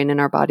between our brain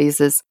and our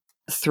bodies is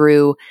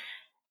through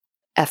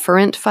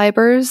efferent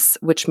fibers,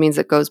 which means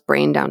it goes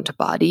brain down to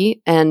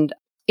body. And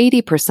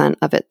 80%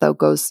 of it, though,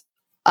 goes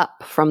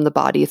up from the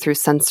body through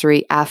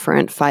sensory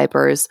afferent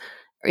fibers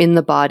in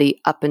the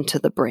body up into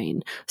the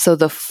brain. So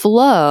the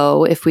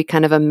flow, if we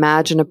kind of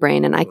imagine a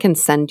brain, and I can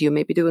send you,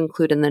 maybe to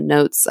include in the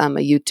notes, a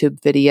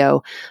YouTube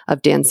video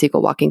of Dan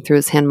Siegel walking through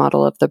his hand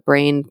model of the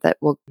brain that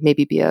will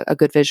maybe be a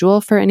good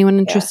visual for anyone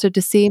interested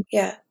to see.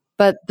 Yeah.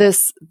 But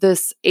this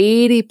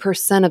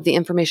 80% of the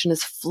information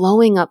is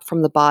flowing up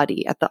from the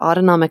body at the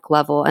autonomic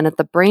level. And at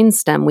the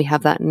brainstem, we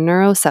have that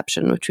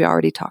neuroception, which we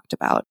already talked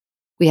about.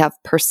 We have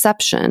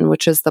perception,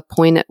 which is the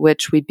point at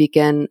which we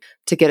begin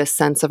to get a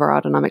sense of our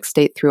autonomic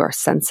state through our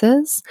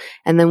senses.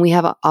 And then we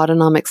have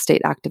autonomic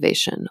state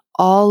activation.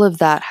 All of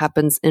that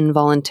happens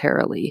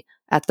involuntarily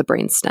at the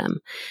brainstem.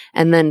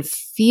 And then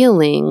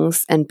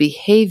feelings and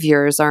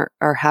behaviors are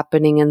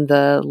happening in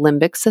the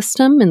limbic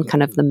system and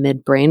kind of the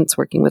midbrain. It's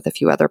working with a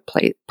few other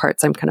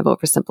parts. I'm kind of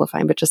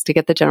oversimplifying, but just to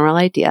get the general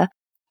idea,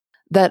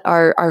 that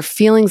our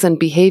feelings and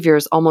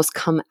behaviors almost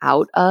come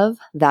out of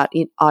that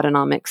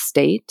autonomic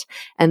state.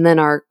 And then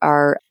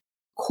our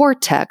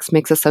cortex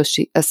makes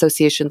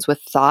associations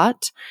with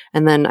thought.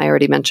 And then I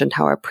already mentioned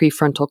how our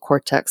prefrontal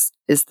cortex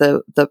is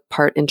the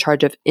part in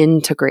charge of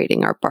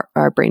integrating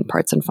our brain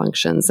parts and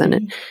functions.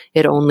 And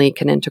it only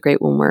can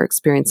integrate when we're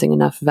experiencing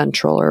enough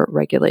ventral or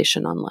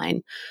regulation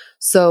online.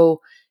 So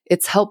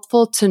it's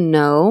helpful to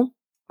know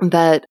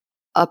that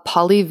a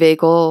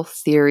polyvagal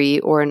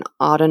theory or an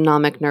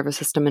autonomic nervous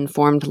system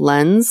informed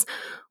lens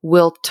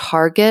will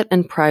target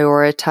and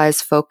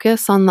prioritize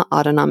focus on the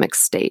autonomic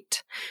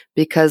state,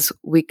 because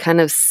we kind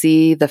of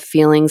see the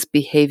feelings,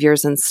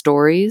 behaviors, and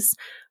stories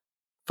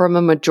from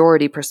a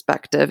majority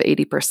perspective,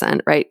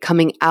 80%, right,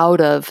 coming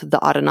out of the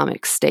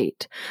autonomic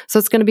state. So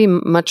it's going to be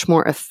much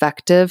more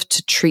effective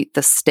to treat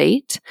the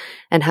state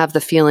and have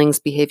the feelings,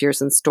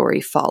 behaviors, and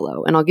story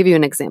follow. And I'll give you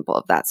an example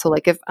of that. So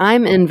like if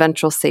I'm in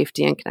ventral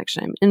safety and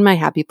connection, I'm in my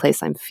happy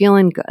place, I'm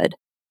feeling good,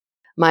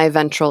 my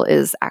ventral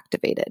is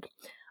activated.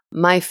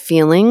 My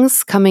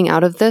feelings coming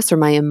out of this or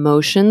my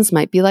emotions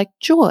might be like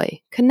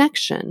joy,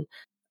 connection,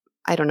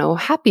 I don't know,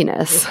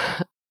 happiness,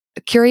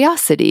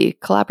 curiosity,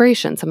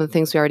 collaboration, some of the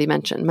things we already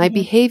mentioned. My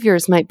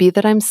behaviors might be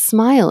that I'm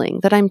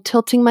smiling, that I'm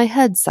tilting my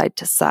head side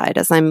to side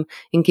as I'm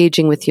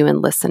engaging with you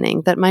and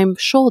listening, that my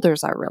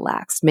shoulders are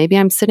relaxed. Maybe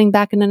I'm sitting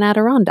back in an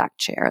Adirondack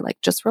chair, like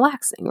just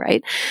relaxing,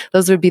 right?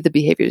 Those would be the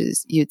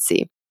behaviors you'd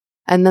see.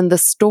 And then the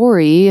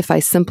story, if I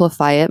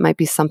simplify it, might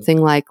be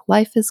something like,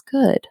 life is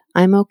good,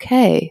 I'm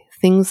okay,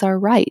 things are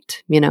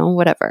right,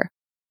 whatever.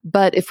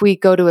 But if we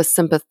go to a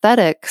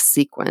sympathetic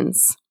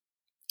sequence,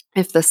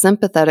 if the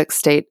sympathetic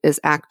state is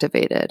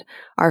activated,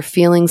 our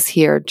feelings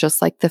here,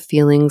 just like the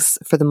feelings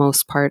for the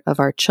most part of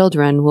our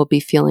children, will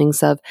be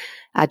feelings of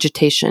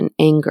agitation,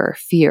 anger,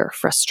 fear,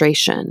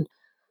 frustration,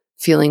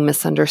 feeling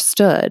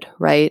misunderstood,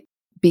 right?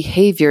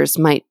 Behaviors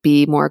might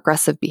be more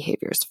aggressive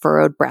behaviors,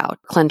 furrowed brow,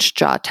 clenched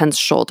jaw, tense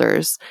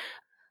shoulders.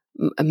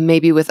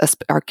 Maybe with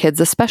our kids,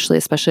 especially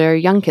our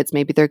young kids,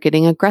 maybe they're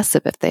getting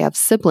aggressive if they have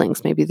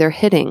siblings. Maybe they're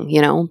hitting,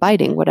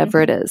 biting,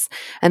 whatever it is.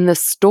 And the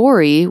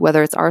story,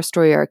 whether it's our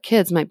story or our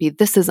kids, might be,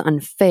 this is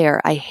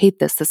unfair. I hate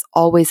this. This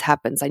always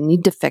happens. I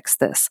need to fix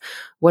this.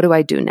 What do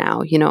I do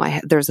now?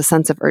 There's a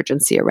sense of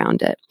urgency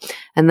around it.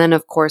 And then,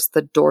 of course,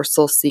 the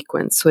dorsal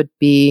sequence would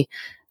be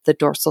the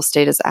dorsal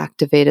state is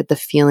activated. The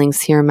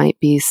feelings here might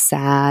be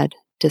sad,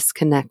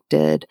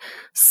 disconnected,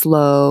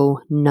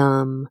 slow,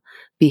 numb.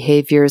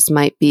 Behaviors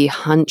might be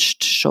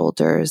hunched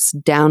shoulders,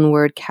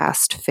 downward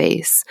cast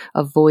face,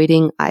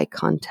 avoiding eye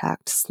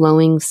contact,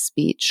 slowing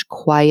speech,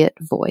 quiet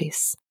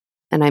voice.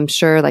 And I'm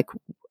sure,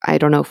 I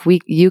don't know if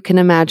you can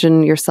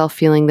imagine yourself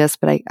feeling this,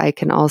 but I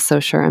can also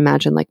sure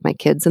imagine my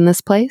kids in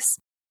this place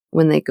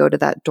when they go to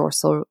that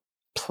dorsal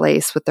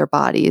place with their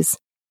bodies.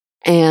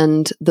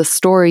 And the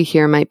story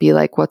here might be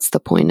what's the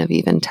point of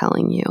even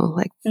telling you?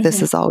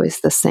 This is always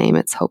the same.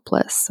 It's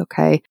hopeless.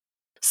 Okay.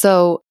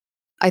 So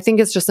I think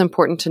it's just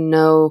important to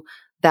know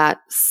that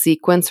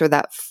sequence or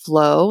that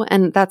flow.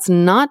 And that's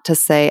not to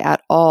say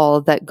at all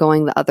that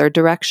going the other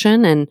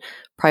direction and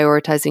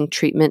prioritizing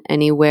treatment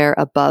anywhere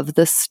above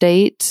the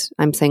state,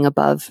 I'm saying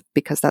above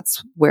because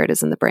that's where it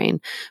is in the brain,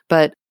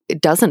 but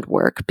it doesn't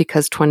work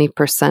because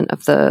 20%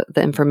 of the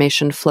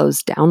information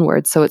flows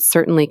downward. So it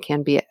certainly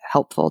can be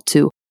helpful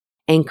to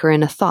anchor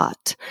in a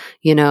thought,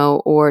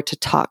 or to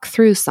talk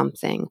through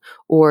something,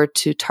 or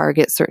to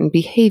target certain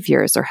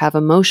behaviors or have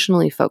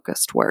emotionally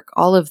focused work.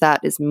 All of that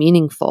is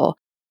meaningful.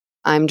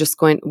 I'm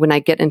just when I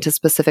get into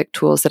specific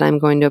tools that I'm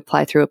going to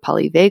apply through a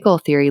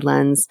polyvagal theory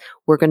lens,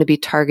 we're going to be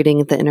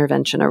targeting the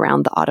intervention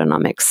around the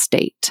autonomic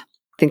state.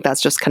 I think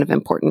that's just kind of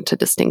important to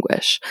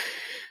distinguish.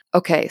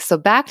 Okay, so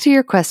back to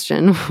your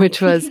question, which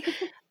was,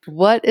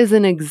 what is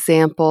an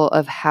example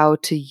of how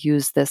to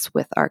use this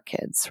with our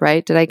kids,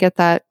 right? Did I get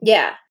that?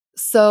 Yeah.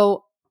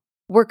 So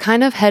we're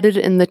kind of headed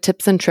in the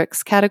tips and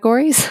tricks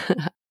categories.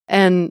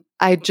 And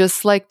I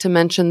just like to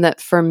mention that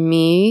for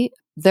me,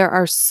 there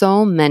are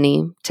so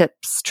many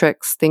tips,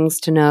 tricks, things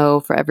to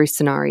know for every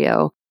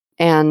scenario.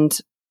 And,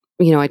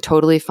 I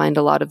totally find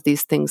a lot of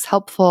these things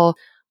helpful.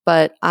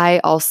 But I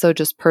also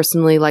just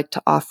personally like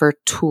to offer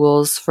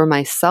tools for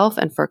myself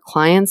and for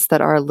clients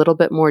that are a little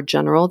bit more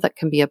general that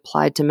can be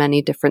applied to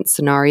many different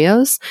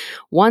scenarios.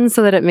 One,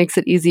 so that it makes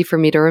it easy for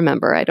me to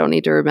remember. I don't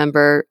need to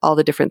remember all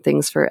the different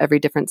things for every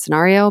different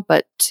scenario.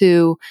 But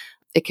two,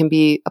 it can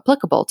be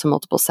applicable to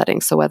multiple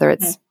settings. So whether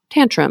it's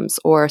tantrums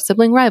or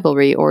sibling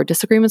rivalry or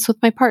disagreements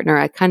with my partner,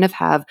 I kind of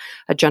have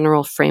a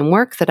general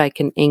framework that I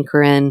can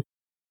anchor in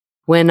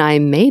when I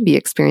may be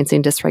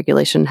experiencing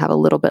dysregulation, have a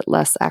little bit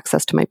less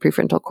access to my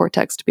prefrontal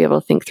cortex to be able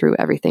to think through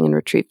everything and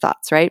retrieve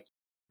thoughts, right?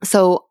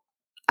 So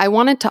I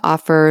wanted to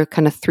offer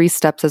kind of 3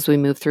 steps as we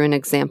move through an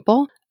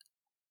example.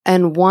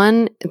 And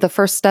the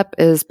first step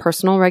is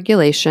personal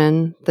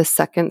regulation. The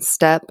second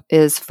step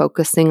is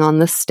focusing on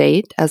the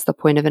state as the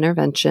point of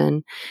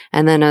intervention.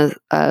 And then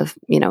a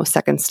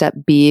second step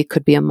B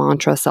could be a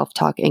mantra,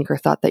 self-talk, anchor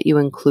thought that you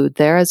include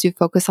there as you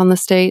focus on the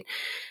state.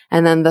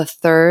 And then the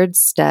third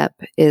step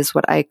is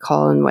what I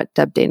call and what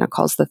Deb Dana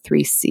calls the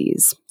 3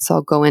 C's. So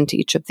I'll go into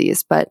each of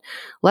these, but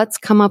let's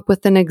come up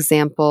with an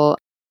example.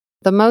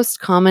 The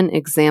most common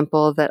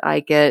example that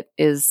I get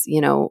is,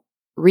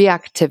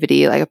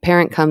 reactivity. Like a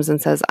parent comes and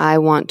says, I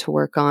want to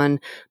work on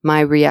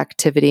my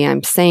reactivity.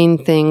 I'm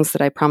saying things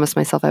that I promised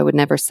myself I would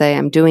never say.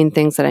 I'm doing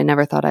things that I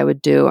never thought I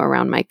would do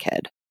around my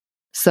kid.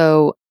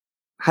 So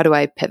how do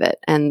I pivot?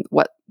 And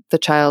what the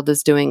child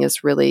is doing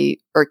is really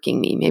irking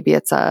me. Maybe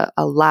it's a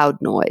loud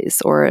noise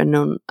or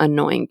an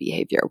annoying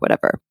behavior,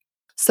 whatever.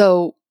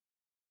 So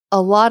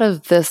a lot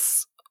of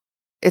this,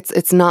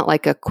 it's not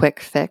like a quick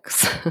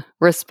fix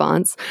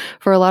response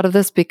for a lot of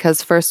this,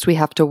 because first we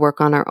have to work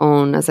on our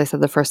own, as I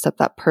said, the first step,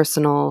 that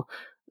personal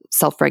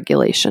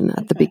self-regulation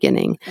at the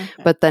beginning.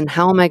 But then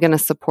how am I going to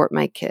support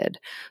my kid?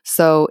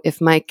 So if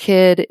my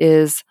kid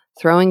is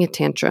throwing a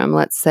tantrum,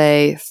 let's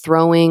say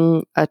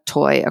throwing a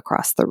toy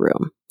across the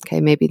room, okay,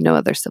 maybe no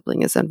other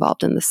sibling is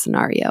involved in this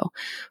scenario.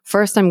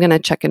 First, I'm going to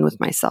check in with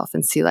myself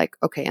and see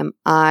okay, am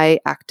I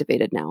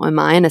activated now? Am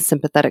I in a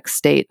sympathetic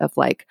state of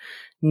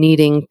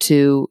needing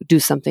to do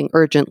something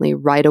urgently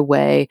right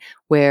away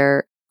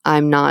where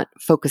I'm not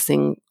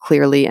focusing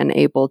clearly and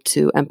able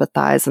to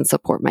empathize and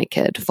support my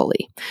kid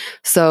fully?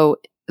 So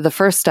the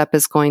first step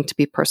is going to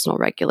be personal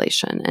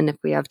regulation. And if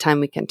we have time,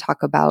 we can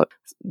talk about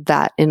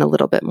that in a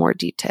little bit more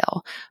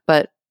detail.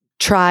 But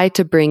try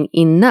to bring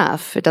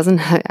enough.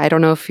 I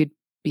don't know if you'd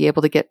be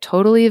able to get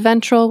totally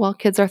ventral while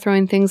kids are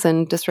throwing things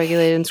and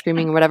dysregulated and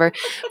screaming or whatever,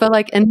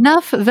 but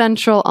enough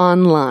ventral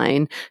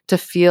online to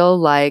feel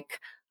like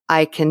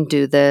I can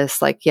do this.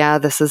 Yeah,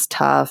 this is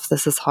tough.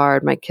 This is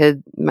hard. My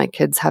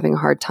kid's having a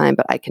hard time,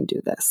 but I can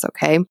do this.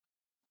 Okay.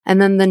 And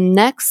then the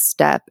next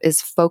step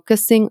is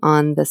focusing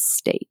on the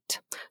state.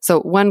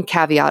 So one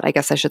caveat, I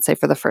guess I should say,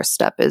 for the first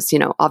step is,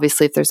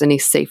 obviously if there's any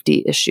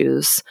safety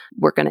issues,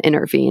 we're going to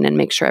intervene and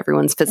make sure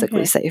everyone's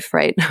physically safe,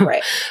 right?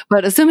 Right.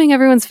 But assuming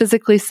everyone's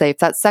physically safe,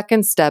 that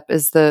second step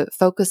is the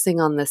focusing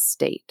on the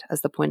state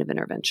as the point of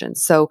intervention.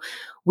 So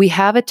we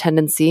have a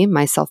tendency,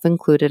 myself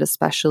included,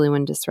 especially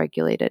when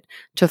dysregulated,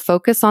 to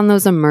focus on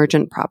those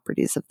emergent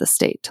properties of the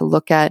state, to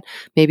look at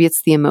maybe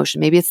it's the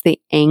emotion, maybe it's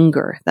the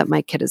anger that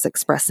my kid is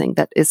expressing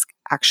that is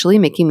actually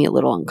making me a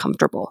little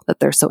uncomfortable that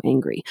they're so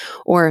angry.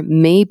 Or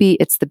maybe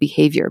it's the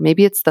behavior,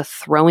 maybe it's the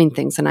throwing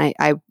things and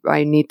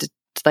I need to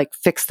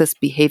fix this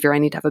behavior. I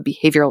need to have a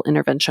behavioral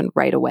intervention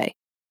right away.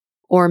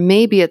 Or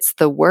maybe it's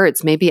the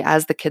words. Maybe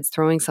as the kid's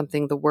throwing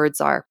something, the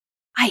words are,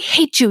 I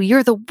hate you.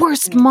 You're the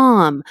worst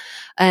mom.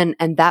 And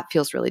that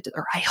feels really,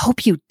 or I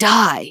hope you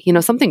die.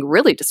 Something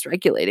really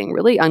dysregulating,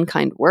 really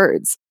unkind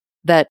words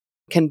that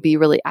can be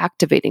really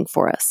activating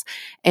for us.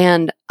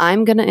 And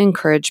I'm going to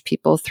encourage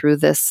people through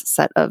this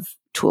set of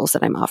tools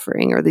that I'm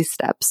offering, or these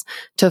steps,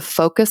 to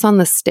focus on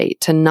the state,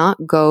 to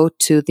not go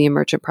to the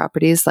emergent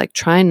properties,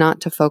 try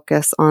not to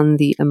focus on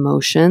the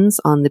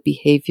emotions, on the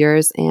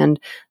behaviors and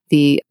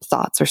the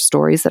thoughts or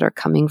stories that are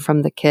coming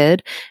from the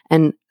kid,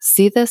 and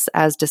see this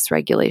as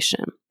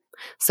dysregulation.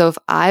 So if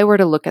I were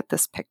to look at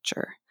this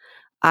picture,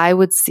 I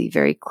would see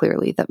very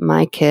clearly that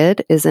my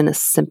kid is in a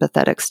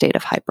sympathetic state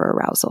of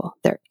hyperarousal.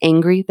 They're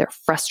angry, they're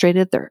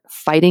frustrated, they're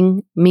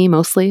fighting me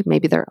mostly.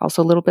 Maybe they're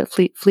also a little bit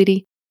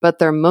fleety, but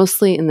they're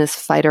mostly in this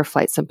fight or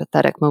flight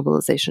sympathetic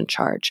mobilization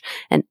charge.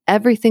 And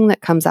everything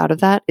that comes out of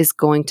that is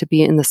going to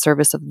be in the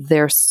service of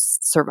their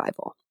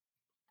survival.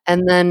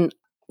 And then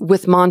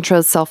with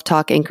mantras,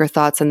 self-talk, anchor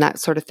thoughts, and that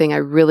sort of thing, I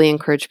really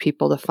encourage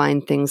people to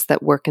find things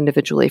that work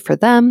individually for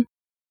them.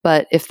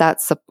 But if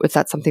that's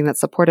something that's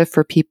supportive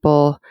for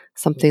people,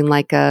 something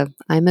like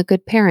I'm a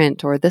good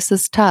parent, or this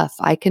is tough,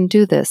 I can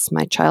do this,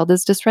 my child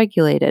is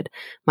dysregulated,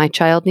 my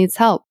child needs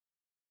help.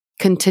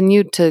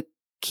 Continue to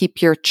keep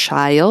your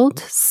child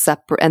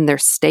separate and their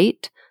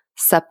state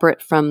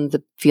separate from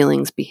the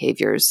feelings,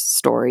 behaviors,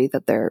 story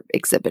that they're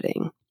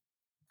exhibiting.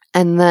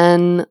 And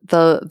then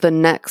the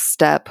next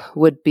step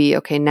would be,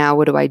 okay, now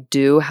what do I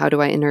do? How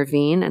do I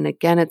intervene? And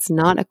again, it's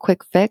not a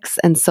quick fix.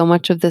 And so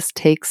much of this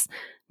takes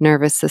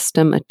nervous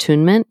system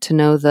attunement to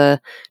know the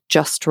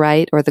just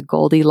right or the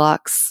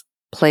Goldilocks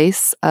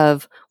place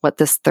of what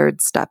this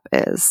third step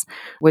is,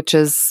 which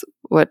is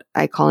what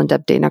I call and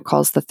Deb Dana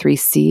calls the 3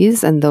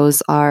 C's. And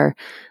those are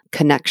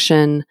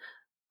connection,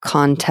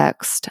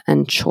 context,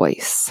 and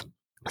choice.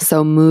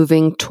 So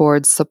moving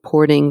towards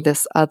supporting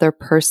this other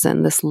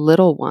person, this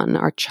little one,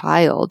 our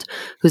child,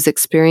 who's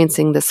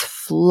experiencing this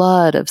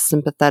flood of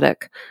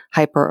sympathetic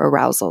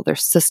hyperarousal. Their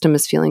system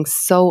is feeling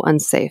so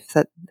unsafe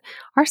that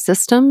our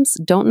systems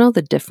don't know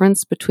the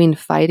difference between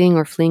fighting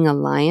or fleeing a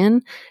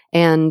lion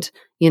and,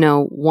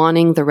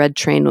 wanting the red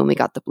train when we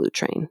got the blue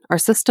train. Our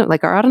system,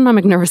 our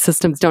autonomic nervous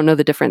systems don't know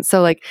the difference.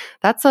 So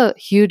that's a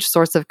huge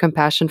source of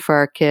compassion for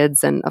our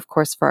kids and of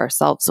course for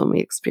ourselves when we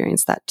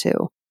experience that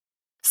too.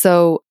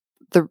 So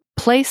the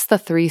place the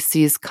 3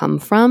 C's come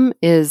from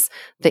is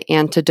the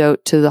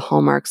antidote to the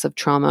hallmarks of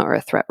trauma or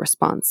a threat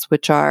response,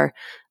 which are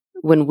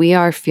when we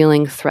are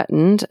feeling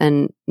threatened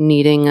and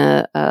needing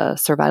a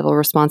survival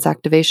response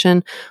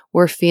activation,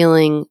 we're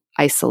feeling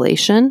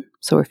isolation.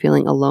 So we're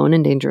feeling alone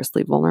and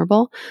dangerously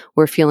vulnerable.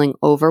 We're feeling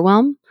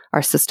overwhelmed.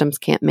 Our systems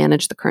can't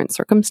manage the current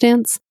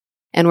circumstance.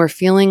 And we're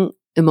feeling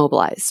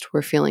immobilized.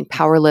 We're feeling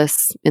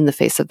powerless in the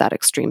face of that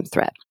extreme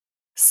threat.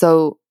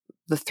 So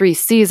the 3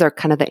 C's are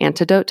kind of the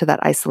antidote to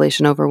that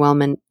isolation,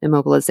 overwhelm, and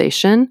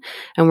immobilization.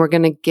 And we're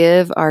going to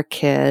give our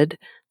kid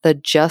the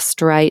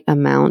just right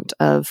amount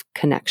of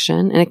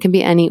connection. And it can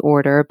be any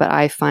order, but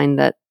I find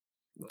that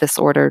this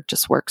order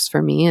just works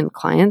for me and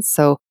clients.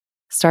 So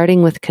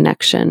starting with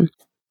connection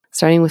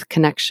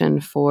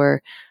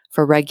for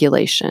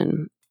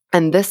regulation.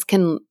 And this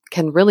can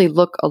really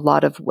look a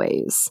lot of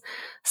ways.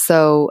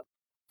 So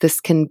this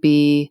can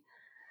be,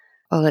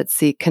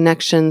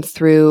 connection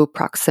through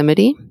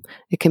proximity.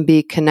 It can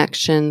be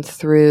connection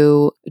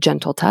through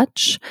gentle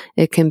touch.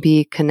 It can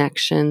be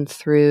connection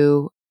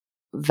through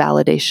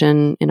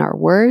validation in our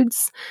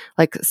words,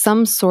 like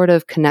some sort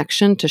of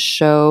connection to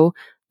show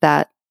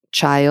that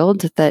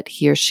child that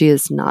he or she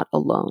is not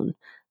alone.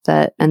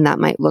 And that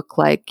might look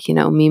like,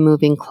 me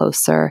moving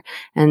closer,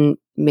 and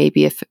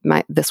maybe if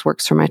this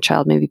works for my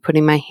child, maybe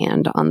putting my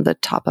hand on the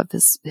top of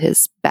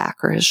his back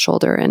or his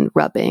shoulder and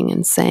rubbing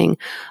and saying,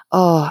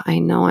 "Oh, I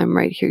know I'm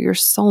right here. You're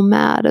so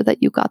mad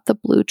that you got the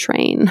blue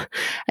train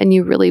and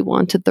you really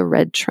wanted the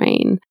red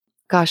train.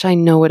 Gosh, I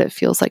know what it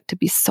feels like to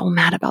be so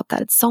mad about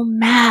that. It's so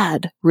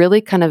mad." Really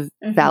kind of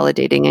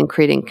validating and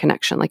creating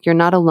connection. Like, you're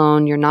not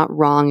alone. You're not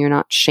wrong. You're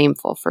not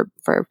shameful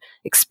for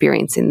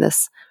experiencing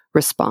this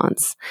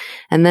response.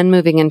 And then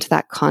moving into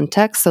that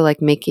context. So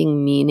like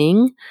making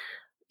meaning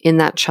in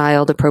that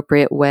child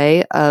appropriate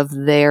way of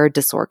their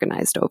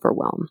disorganized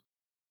overwhelm.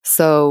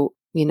 So,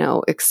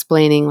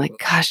 explaining like,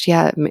 gosh,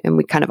 yeah. And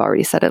we kind of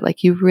already said it,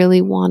 like, you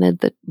really wanted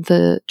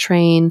the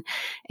train,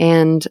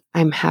 and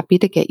I'm happy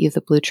to get you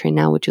the blue train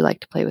now. Would you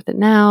like to play with it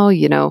now?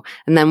 And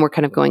then we're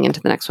kind of going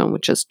into the next one,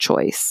 which is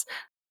choice.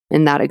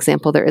 In that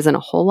example, there isn't a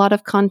whole lot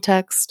of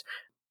context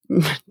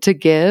to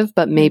give,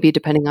 but maybe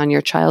depending on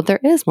your child, there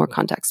is more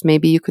context.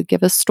 Maybe you could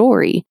give a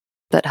story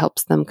that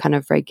helps them kind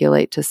of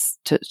regulate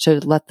to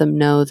let them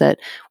know that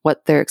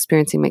what they're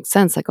experiencing makes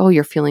sense. Like, oh,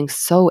 you're feeling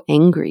so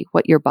angry.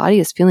 What your body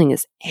is feeling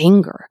is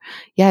anger.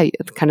 Yeah,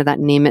 kind of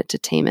that name it to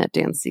tame it,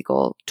 Dan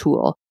Siegel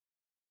tool.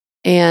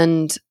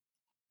 And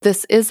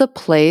this is a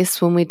place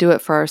when we do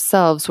it for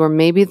ourselves where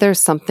maybe there's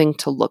something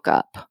to look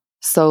up.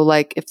 So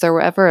like if there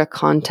were ever a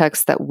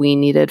context that we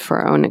needed for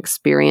our own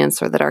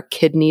experience or that our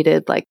kid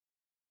needed, like,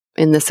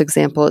 in this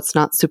example, it's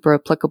not super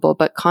applicable,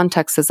 but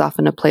context is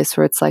often a place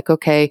where it's like,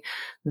 okay,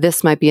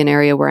 this might be an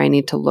area where I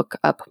need to look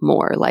up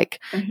more. Like,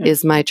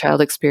 is my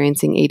child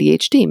experiencing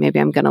ADHD? Maybe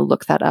I'm going to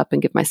look that up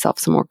and give myself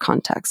some more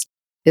context.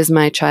 Is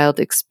my child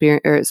a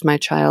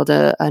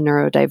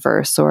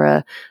neurodiverse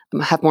or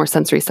have more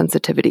sensory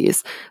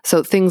sensitivities?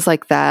 So things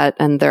like that.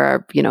 And there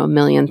are, a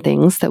million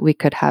things that we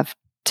could have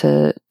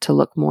to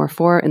look more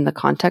for in the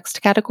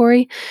context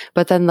category.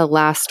 But then the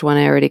last one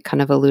I already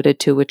kind of alluded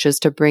to, which is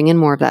to bring in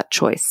more of that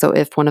choice. So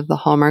if one of the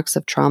hallmarks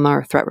of trauma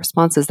or threat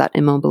response is that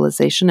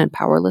immobilization and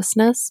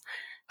powerlessness,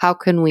 how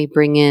can we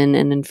bring in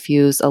and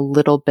infuse a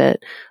little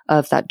bit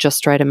of that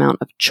just right amount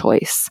of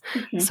choice?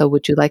 So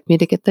would you like me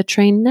to get the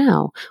train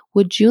now?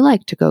 Would you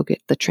like to go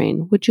get the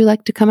train? Would you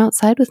like to come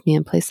outside with me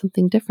and play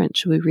something different?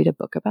 Should we read a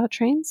book about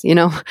trains?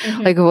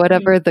 Like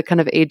whatever the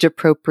kind of age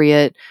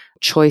appropriate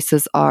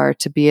choices are,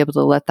 to be able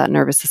to let that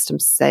nervous system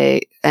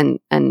say and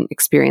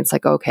experience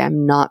like, okay,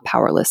 I'm not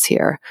powerless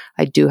here.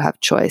 I do have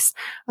choice.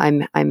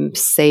 I'm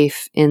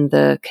safe in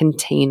the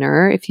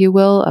container, if you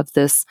will, of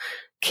this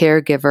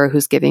caregiver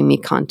who's giving me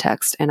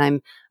context, and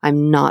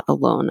I'm not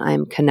alone.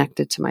 I'm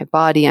connected to my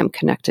body. I'm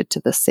connected to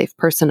this safe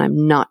person.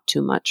 I'm not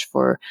too much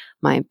for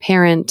my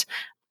parent.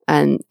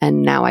 And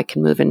now I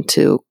can move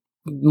into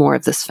more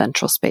of this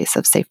ventral space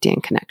of safety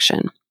and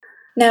connection.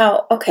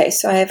 Now, okay,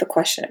 so I have a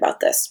question about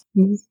this.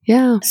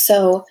 Yeah.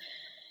 So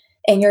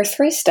in your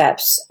 3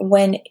 steps,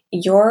 when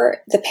you're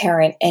the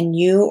parent and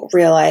you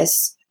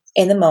realize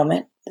in the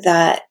moment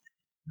that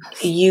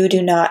you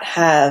do not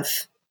have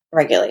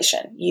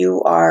regulation,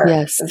 you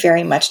are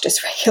very much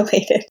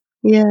dysregulated.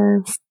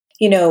 Yes.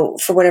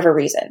 For whatever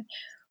reason,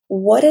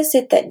 what is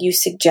it that you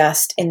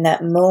suggest in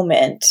that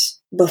moment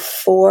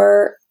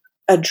before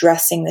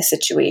addressing the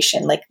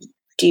situation? Like,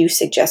 do you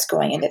suggest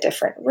going in a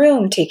different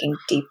room, taking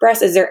deep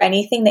breaths? Is there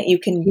anything that you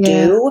can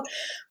do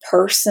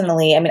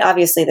personally? I mean,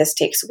 obviously this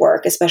takes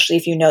work, especially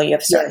if you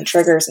have certain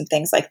triggers and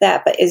things like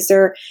that. But is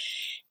there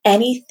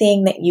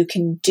anything that you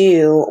can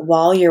do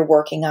while you're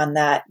working on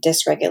that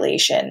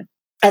dysregulation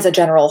as a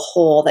general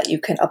whole that you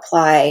can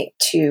apply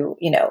to,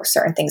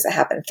 certain things that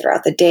happen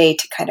throughout the day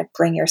to kind of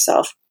bring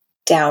yourself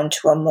down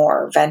to a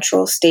more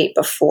ventral state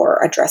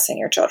before addressing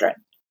your children?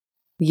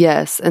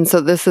 Yes. And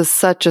so this is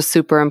such a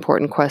super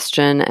important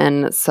question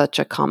and such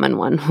a common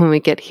one when we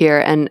get here.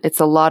 And it's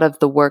a lot of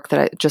the work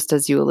that just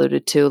as you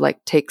alluded to,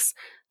 like takes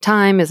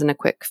time, isn't a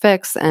quick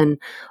fix, and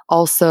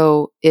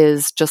also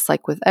is, just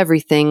like with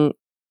everything,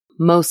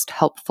 most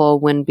helpful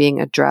when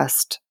being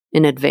addressed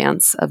in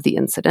advance of the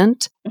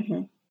incident.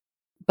 Mm-hmm.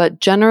 But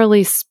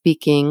generally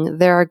speaking,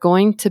 there are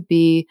going to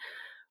be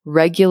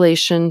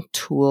regulation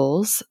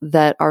tools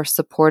that are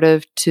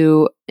supportive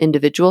to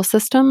individual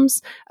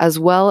systems, as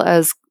well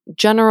as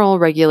general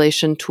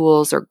regulation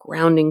tools or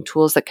grounding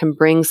tools that can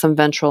bring some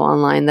ventral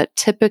online that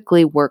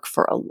typically work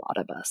for a lot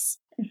of us.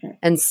 Mm-hmm.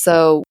 And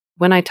so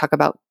when I talk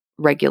about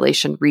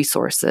regulation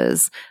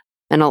resources,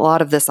 and a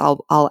lot of this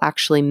I'll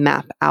actually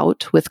map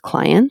out with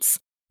clients,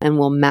 and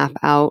we'll map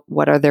out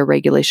what are their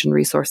regulation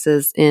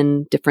resources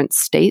in different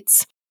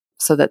states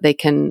so that they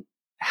can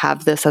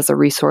have this as a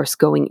resource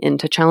going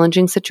into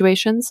challenging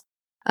situations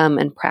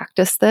and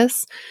practice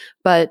this.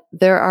 But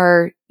there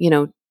are,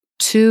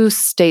 2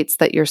 states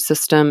that your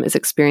system is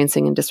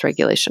experiencing in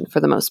dysregulation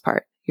for the most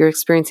part. You're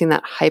experiencing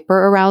that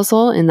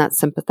hyperarousal in that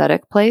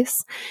sympathetic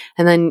place.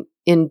 And then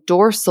in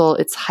dorsal,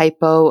 it's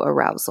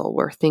hypoarousal,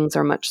 where things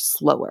are much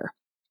slower.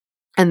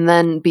 And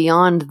then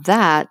beyond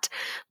that,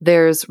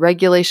 there's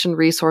regulation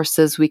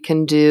resources we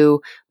can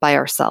do by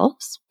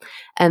ourselves.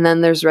 And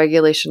then there's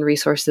regulation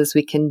resources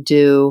we can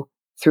do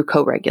through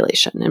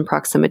co-regulation in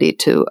proximity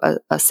to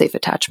a safe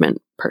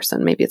attachment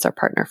person. Maybe it's our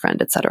partner,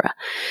 friend, etc.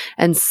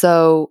 And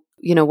so,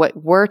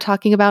 what we're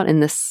talking about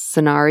in this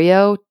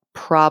scenario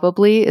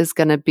probably is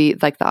going to be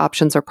like, the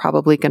options are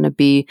probably going to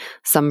be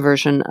some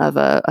version of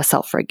a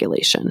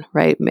self-regulation,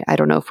 right? I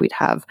don't know if we'd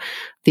have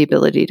the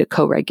ability to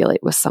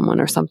co-regulate with someone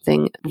or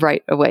something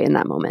right away in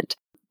that moment.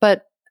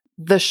 But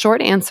the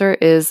short answer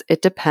is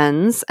it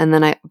depends. And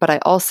then but I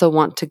also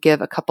want to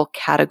give a couple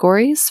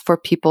categories for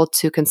people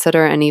to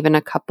consider, and even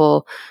a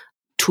couple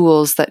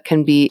tools that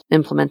can be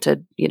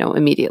implemented,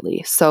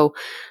 immediately. So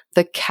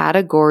the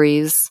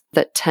categories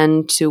that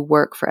tend to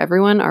work for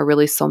everyone are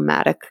really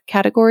somatic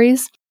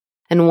categories.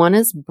 And one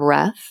is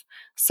breath.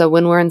 So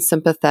when we're in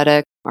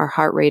sympathetic, our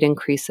heart rate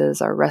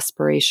increases, our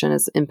respiration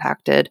is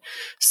impacted.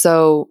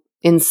 So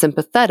in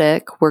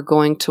sympathetic, we're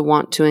going to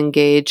want to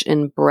engage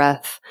in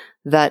breath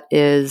that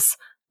is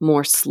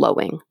more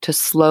slowing, to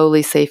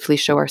slowly, safely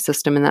show our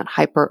system in that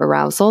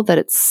hyperarousal that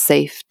it's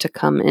safe to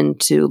come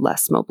into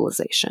less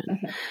mobilization.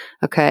 Mm-hmm.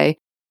 Okay.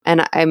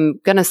 And I'm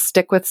going to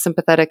stick with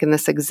sympathetic in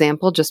this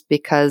example just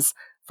because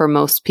for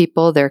most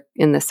people, they're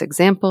in this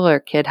example, or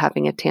a kid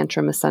having a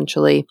tantrum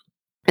essentially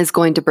is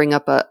going to bring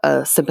up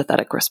a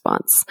sympathetic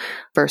response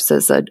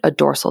versus a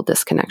dorsal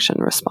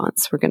disconnection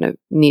response. We're going to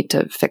need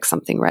to fix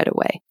something right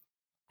away.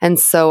 And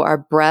so our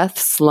breath,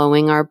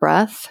 slowing our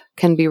breath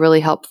can be really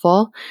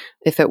helpful.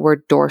 If it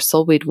were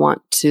dorsal, we'd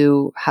want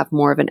to have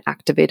more of an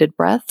activated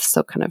breath.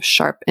 So kind of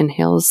sharp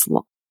inhales,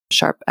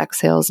 sharp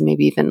exhales,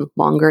 maybe even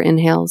longer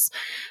inhales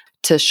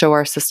to show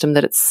our system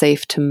that it's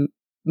safe to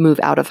move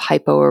out of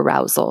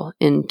hypoarousal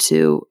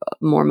into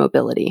more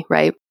mobility,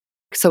 right?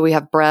 So we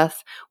have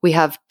breath, we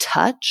have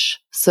touch.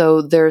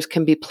 So there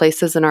can be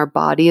places in our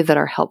body that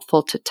are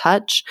helpful to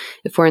touch.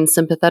 If we're in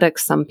sympathetic,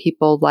 some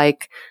people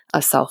like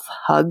a self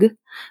hug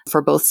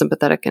for both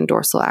sympathetic and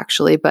dorsal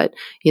actually, but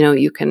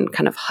you can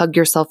kind of hug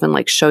yourself and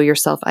like show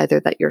yourself either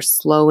that you're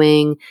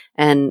slowing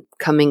and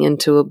coming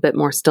into a bit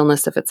more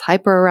stillness if it's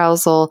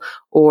hyperarousal,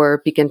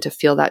 or begin to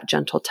feel that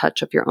gentle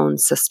touch of your own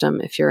system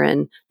if you're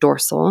in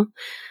dorsal.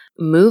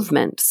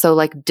 Movement. So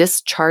like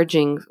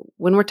discharging,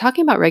 when we're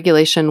talking about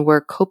regulation,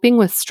 we're coping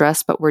with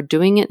stress, but we're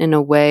doing it in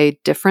a way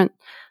different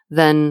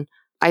than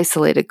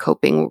isolated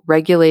coping.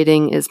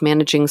 Regulating is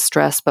managing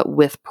stress, but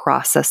with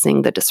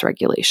processing the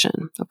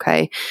dysregulation.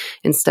 Okay.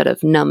 Instead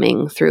of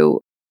numbing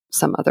through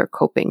some other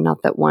coping,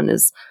 not that one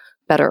is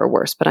better or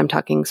worse, but I'm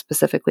talking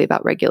specifically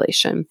about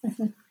regulation.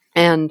 Mm-hmm.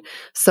 And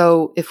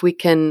so if we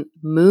can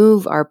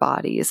move our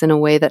bodies in a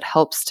way that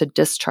helps to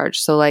discharge,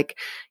 so like,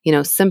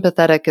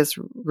 sympathetic is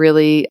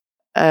really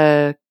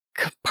a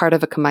part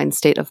of a combined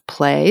state of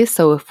play.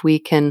 So if we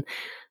can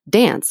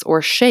dance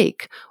or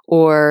shake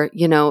or,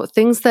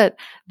 things that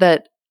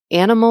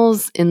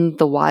animals in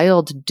the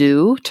wild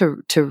do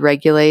to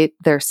regulate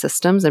their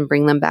systems and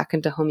bring them back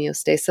into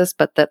homeostasis,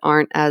 but that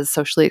aren't as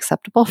socially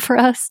acceptable for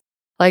us.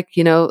 Like,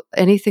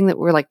 anything that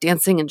we're like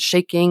dancing and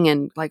shaking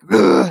and like,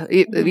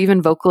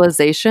 even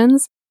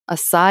vocalizations, a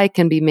sigh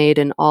can be made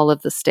in all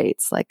of the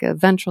states, like a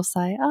ventral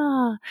sigh,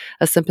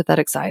 a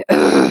sympathetic sigh,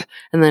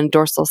 and then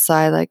dorsal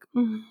sigh, like,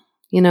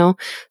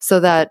 so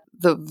that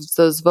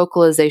those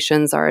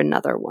vocalizations are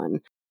another one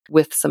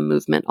with some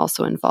movement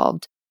also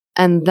involved.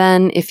 And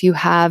then if you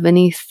have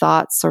any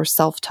thoughts or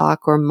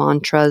self-talk or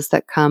mantras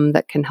that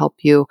can help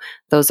you,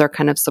 those are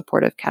kind of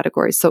supportive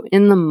categories. So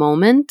in the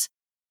moment,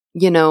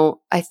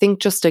 I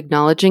think just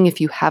acknowledging, if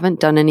you haven't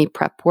done any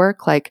prep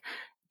work, like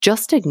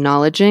just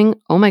acknowledging,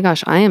 oh my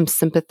gosh, I am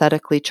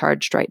sympathetically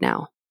charged right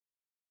now.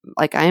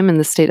 Like I am in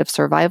the state of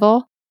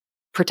survival,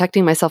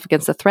 protecting myself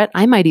against a threat.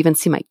 I might even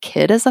see my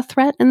kid as a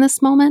threat in this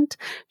moment.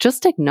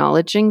 Just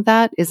acknowledging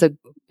that is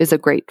a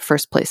great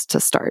first place to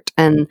start.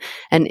 And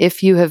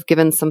if you have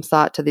given some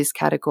thought to these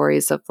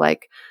categories of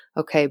like,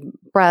 okay,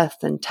 breath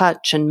and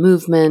touch and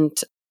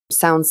movement,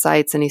 sound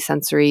sights, any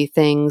sensory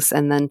things,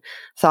 and then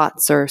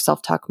thoughts or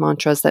self-talk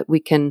mantras that we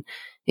can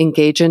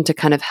engage in to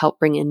kind of help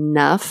bring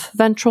enough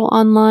ventral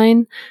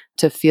online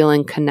to feel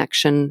in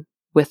connection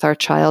with our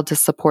child to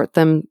support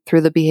them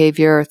through the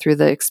behavior or through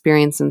the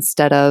experience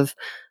instead of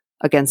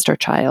against our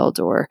child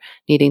or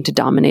needing to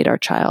dominate our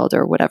child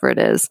or whatever it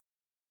is.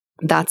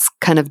 That's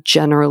kind of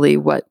generally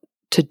what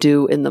to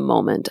do in the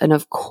moment. And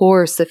of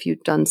course, if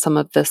you've done some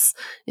of this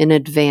in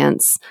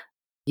advance,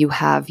 you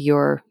have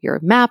your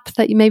map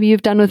that maybe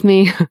you've done with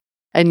me,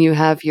 and you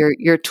have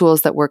your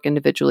tools that work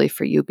individually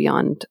for you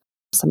beyond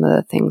some of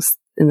the things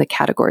in the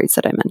categories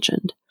that I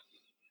mentioned.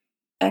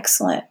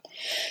 Excellent.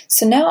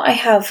 So now I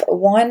have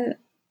one,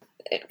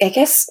 I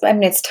guess, I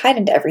mean, it's tied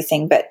into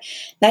everything, but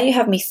now you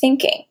have me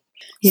thinking.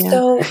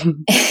 Yeah.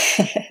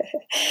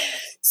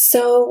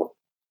 So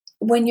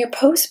when you're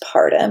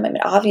postpartum, I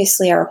mean,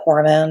 obviously our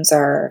hormones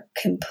are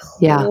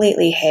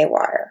completely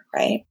haywire,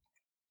 right?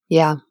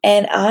 Yeah.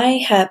 And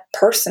I have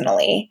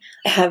personally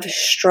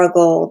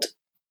struggled,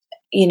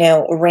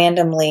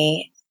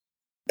 randomly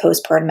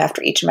postpartum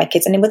after each of my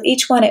kids. And with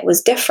each one, it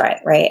was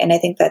different, right? And I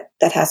think that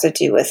has to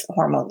do with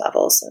hormone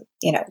levels,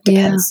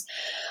 depends.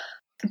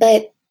 Yeah.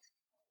 But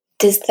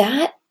does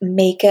that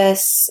make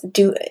us,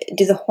 do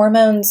the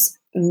hormones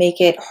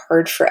make it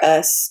hard for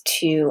us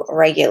to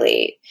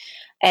regulate?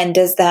 And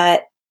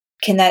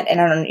and I don't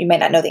know, you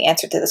might not know the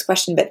answer to this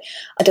question, but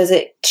does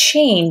it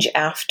change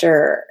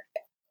after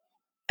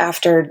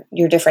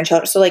your different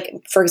children? So like,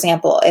 for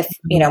example, if,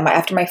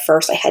 after my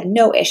first, I had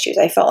no issues.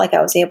 I felt like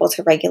I was able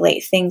to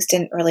regulate. Things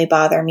didn't really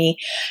bother me.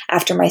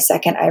 After my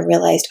second, I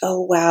realized, oh,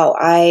 wow,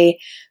 I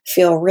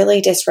feel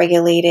really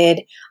dysregulated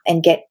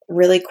and get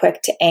really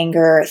quick to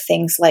anger.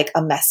 Things like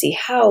a messy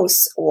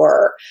house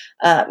or,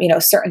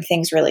 certain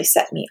things really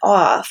set me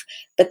off.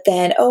 But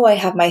then, I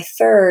have my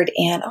third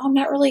and I'm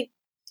not really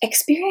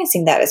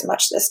experiencing that as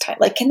much this time.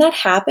 Like, can that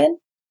happen?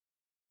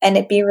 And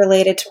it be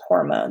related to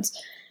hormones?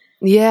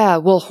 Yeah,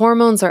 well,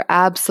 hormones are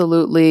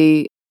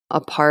absolutely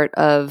a part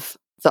of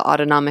the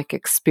autonomic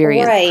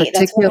experience, right,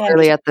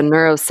 particularly at the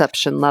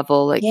neuroception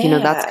level. Like,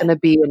 that's going to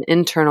be an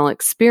internal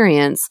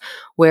experience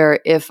where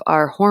if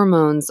our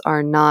hormones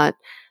are not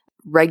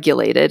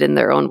regulated in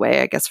their own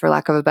way, I guess, for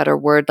lack of a better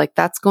word, like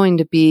that's going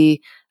to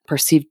be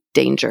perceived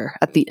danger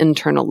at the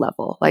internal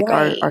level. Like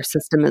our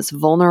system is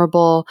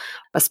vulnerable,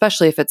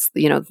 especially if it's,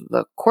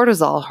 the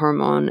cortisol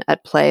hormone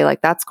at play,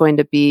 like that's going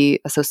to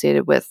be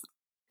associated with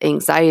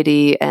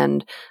anxiety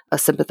and a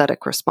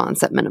sympathetic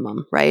response at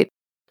minimum, right?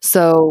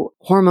 So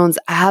hormones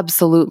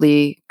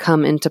absolutely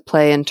come into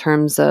play in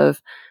terms of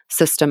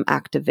system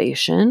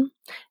activation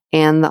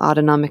and the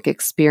autonomic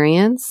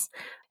experience.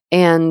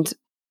 And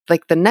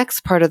like the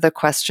next part of the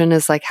question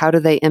is like, how do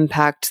they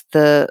impact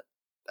the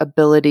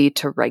ability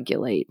to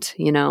regulate,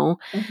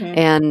 Mm-hmm.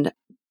 And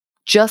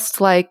just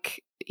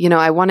like,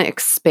 I want to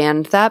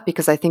expand that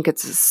because I think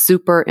it's a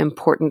super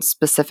important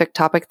specific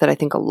topic that I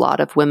think a lot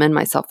of women,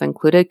 myself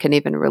included, can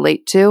even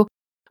relate to.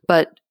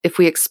 But if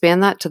we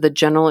expand that to the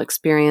general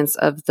experience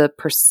of the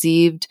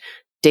perceived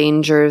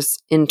dangers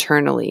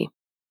internally,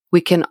 we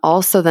can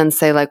also then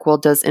say like, well,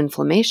 does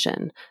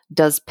inflammation,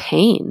 does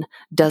pain,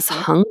 does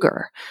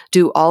hunger,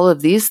 do all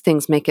of these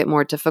things make it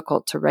more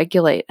difficult to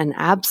regulate? And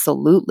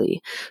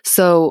absolutely.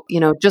 So,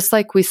 just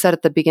like we said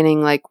at the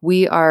beginning, like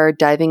we are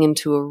diving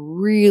into a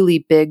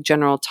really big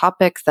general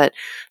topic that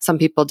some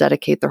people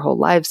dedicate their whole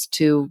lives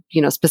to,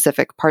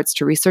 specific parts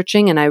to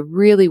researching. And I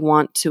really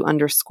want to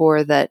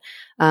underscore that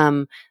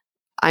I'm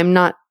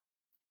not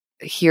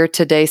here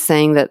today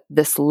saying that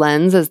this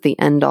lens is the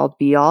end all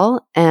be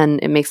all. And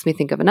it makes me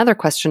think of another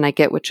question I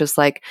get, which is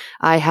like,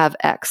 I have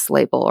X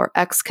label or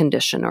X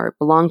condition or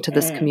belong to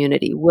this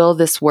community. Will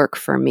this work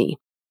for me?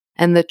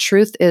 And the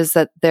truth is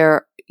that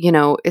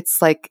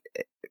it's like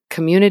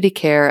community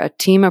care, a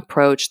team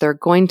approach. There are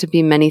going to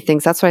be many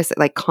things. That's why I say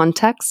like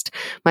context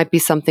might be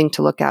something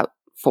to look out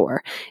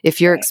for. If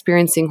you're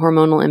experiencing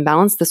hormonal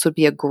imbalance, this would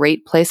be a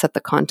great place at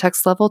the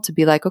context level to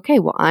be like, okay,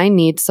 well, I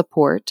need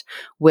support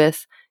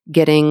with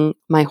getting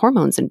my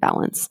hormones in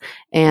balance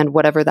and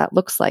whatever that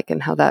looks like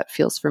and how that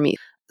feels for me.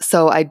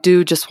 So I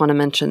do just want to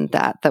mention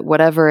that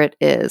whatever it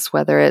is,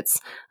 whether it's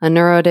a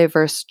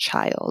neurodiverse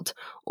child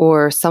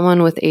or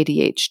someone with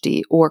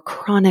ADHD or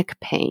chronic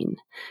pain,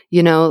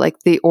 like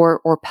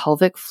or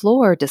pelvic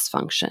floor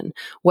dysfunction,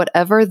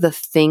 whatever the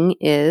thing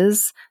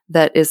is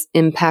that is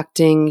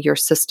impacting your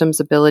system's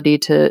ability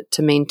to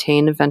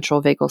maintain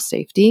ventral vagal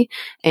safety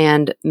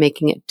and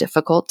making it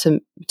difficult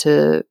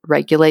to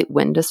regulate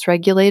when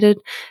dysregulated,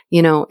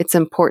 it's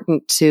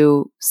important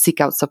to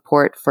seek out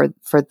support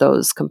for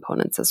those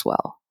components as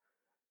well.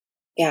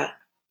 Yeah,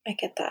 I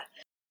get that.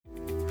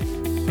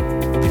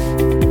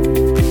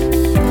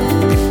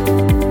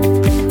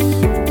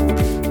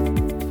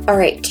 All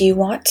right. Do you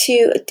want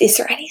to, is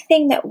there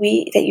anything that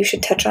you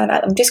should touch on?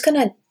 I'm just going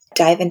to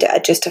dive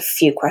into just a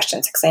few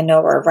questions because I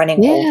know we're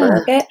running over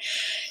a bit.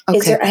 Okay.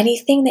 Is there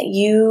anything that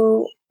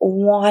you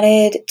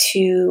wanted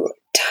to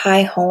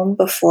tie home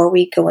before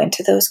we go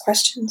into those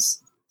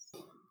questions?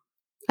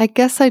 I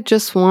guess I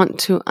just want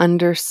to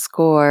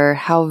underscore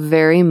how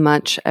very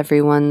much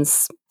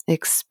everyone's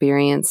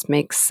experience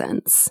makes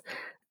sense,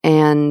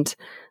 and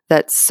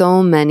that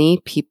so many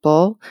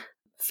people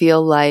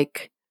feel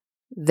like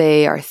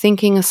they are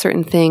thinking a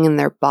certain thing and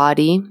their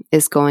body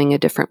is going a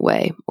different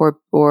way,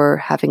 or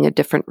having a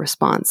different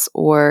response,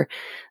 or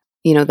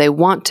they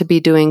want to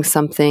be doing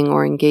something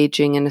or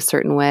engaging in a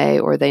certain way,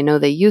 or they know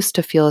they used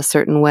to feel a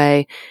certain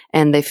way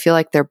and they feel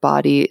like their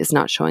body is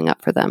not showing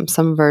up for them.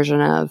 Some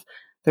version of,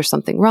 there's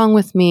something wrong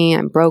with me,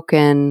 I'm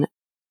broken,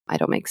 I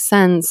don't make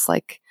sense,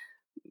 like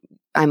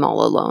I'm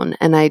all alone.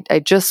 And I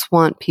just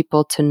want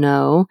people to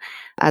know,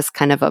 as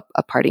kind of a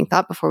parting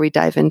thought before we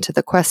dive into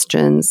the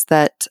questions,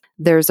 that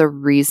there's a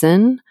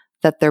reason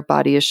that their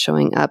body is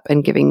showing up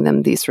and giving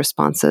them these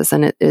responses.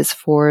 And it is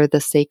for the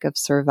sake of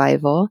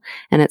survival.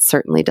 And it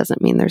certainly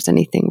doesn't mean there's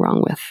anything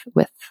wrong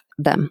with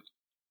them.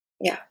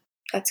 Yeah,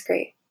 that's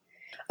great.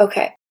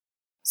 Okay.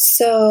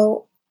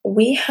 So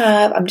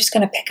I'm just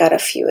going to pick out a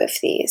few of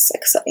these.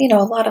 A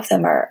lot of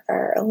them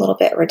are a little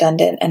bit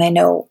redundant. And I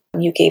know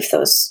you gave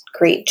those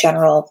great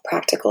general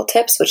practical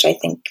tips, which I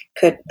think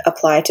could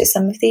apply to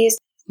some of these.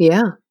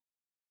 Yeah.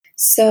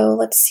 So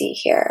let's see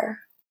here.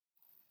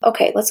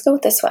 Okay, let's go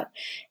with this one.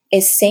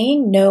 Is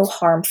saying no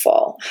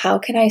harmful? How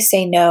can I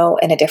say no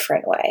in a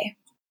different way?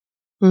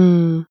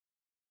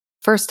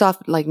 First off,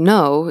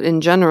 no,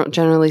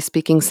 generally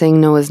speaking, saying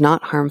no is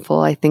not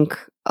harmful. I think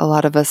a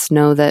lot of us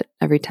know that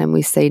every time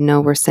we say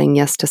no, we're saying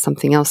yes to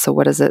something else. So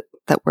what is it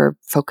that we're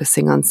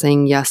focusing on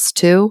saying yes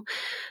to?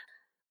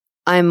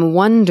 I'm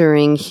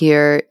wondering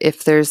here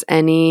if there's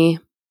any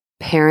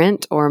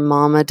parent or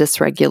mama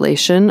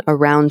dysregulation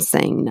around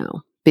saying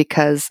no,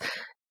 because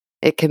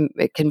it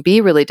can be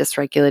really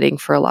dysregulating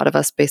for a lot of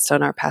us based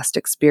on our past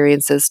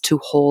experiences to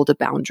hold a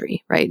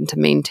boundary, right? And to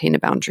maintain a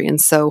boundary. And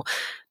so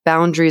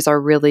boundaries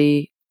are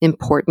really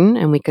important,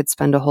 and we could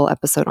spend a whole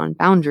episode on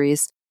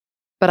boundaries.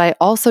 But I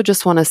also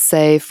just want to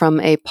say, from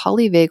a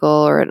polyvagal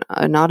or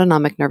an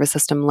autonomic nervous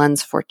system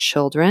lens for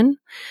children,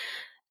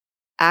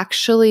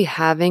 actually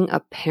having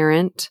a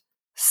parent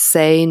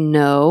say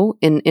no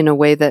in a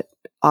way that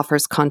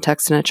offers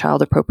context in a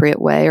child appropriate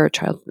way or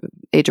child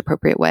age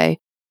appropriate way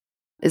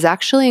is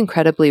actually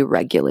incredibly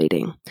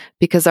regulating,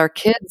 because our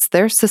kids,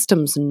 their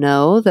systems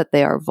know that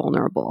they are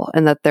vulnerable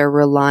and that they're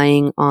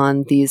relying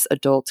on these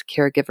adult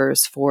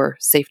caregivers for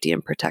safety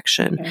and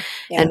protection. Okay.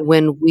 Yeah. And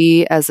when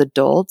we as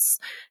adults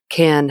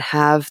can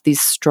have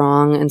these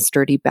strong and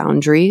sturdy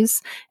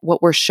boundaries,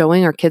 what we're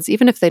showing our kids,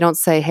 even if they don't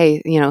say,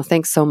 hey,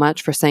 thanks so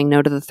much for saying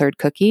no to the third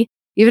cookie,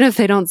 even if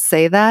they don't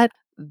say that,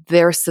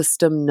 their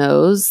system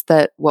knows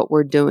that what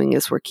we're doing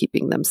is we're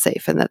keeping them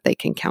safe and that they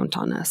can count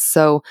on us.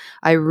 So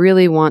I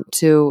really want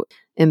to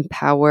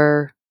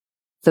empower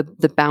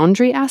the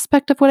boundary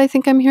aspect of what I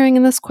think I'm hearing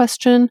in this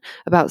question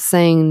about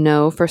saying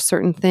no for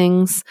certain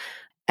things.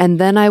 And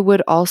then I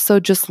would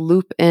also just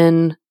loop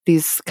in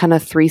these kind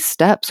of 3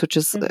 steps, which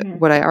is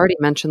what I already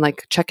mentioned,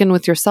 like check in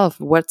with yourself.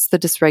 What's the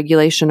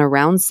dysregulation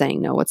around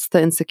saying no? What's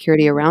the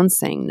insecurity around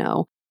saying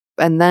no?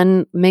 And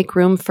then make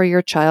room for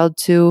your child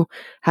to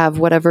have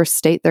whatever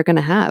state they're going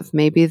to have.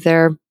 Maybe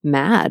they're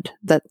mad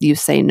that you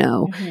say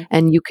no.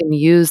 And you can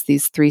use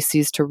these 3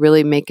 C's to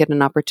really make it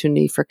an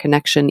opportunity for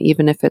connection,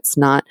 even if it's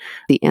not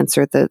the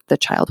answer that the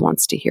child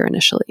wants to hear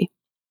initially.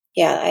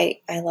 Yeah,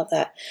 I love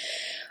that.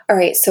 All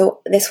right.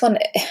 So this one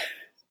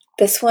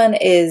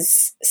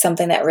is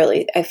something that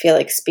really, I feel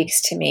like,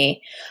 speaks to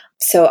me.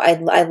 So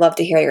I'd love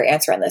to hear your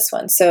answer on this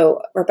one.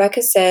 So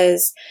Rebecca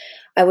says,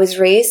 I was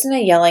raised in a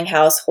yelling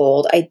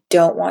household. I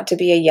don't want to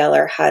be a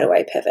yeller. How do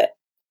I pivot?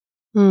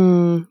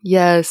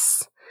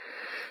 Yes.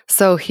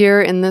 So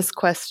here in this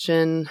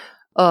question,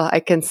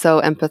 I can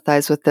so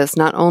empathize with this,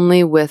 not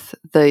only with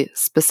the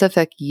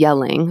specific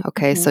yelling.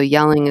 Okay. So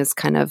yelling is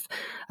kind of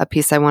a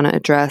piece I want to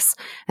address.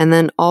 And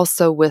then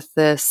also with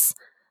this,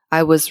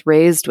 I was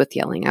raised with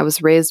yelling. I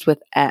was raised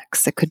with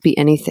X. It could be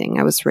anything.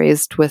 I was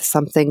raised with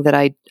something that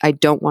I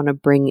don't want to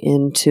bring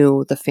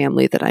into the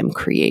family that I'm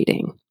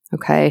creating.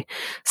 Okay.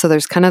 So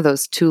there's kind of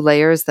those 2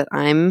 layers that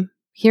I'm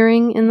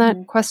hearing in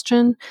that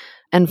question.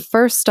 And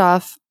first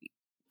off,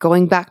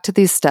 going back to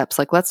these steps,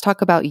 let's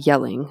talk about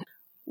yelling.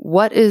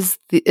 Is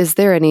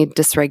there any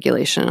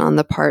dysregulation on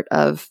the part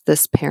of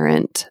this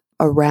parent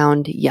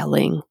around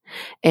yelling?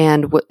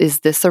 And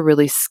is this a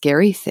really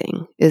scary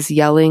thing? Is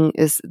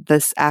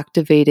this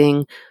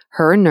activating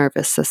her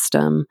nervous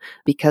system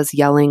because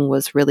yelling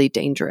was really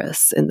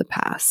dangerous in the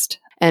past?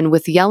 And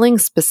with yelling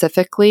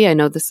specifically, I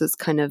know this is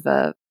kind of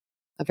a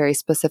very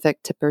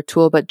specific tip or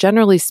tool, but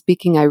generally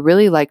speaking, I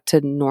really like to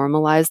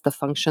normalize the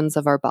functions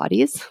of our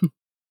bodies.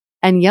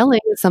 And yelling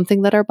is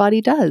something that our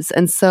body does.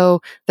 And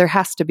so there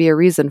has to be a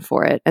reason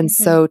for it. And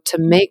so to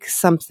make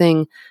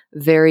something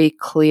very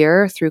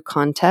clear through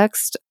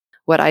context,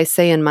 what I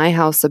say in my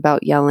house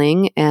about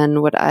yelling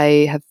and what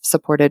I have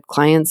supported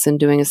clients in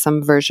doing is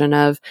some version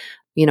of,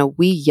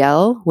 we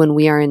yell when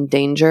we are in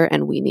danger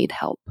and we need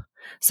help.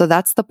 So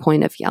that's the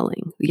point of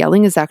yelling.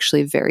 Yelling is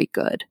actually very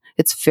good.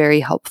 It's very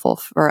helpful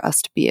for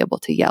us to be able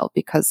to yell,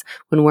 because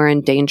when we're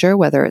in danger,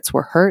 whether it's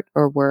we're hurt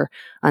or we're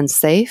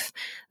unsafe,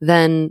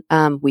 then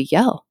we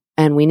yell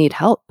and we need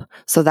help.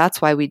 So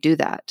that's why we do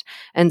that.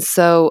 And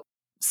so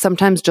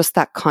sometimes just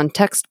that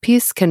context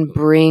piece can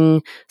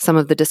bring some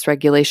of the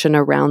dysregulation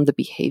around the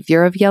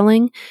behavior of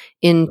yelling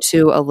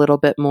into a little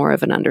bit more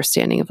of an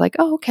understanding of like,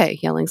 oh, okay,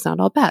 yelling's not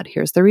all bad.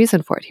 Here's the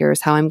reason for it. Here's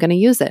how I'm going to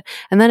use it.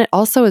 And then it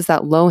also is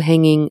that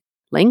low-hanging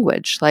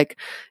language. Like,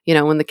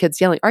 when the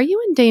kid's yelling, are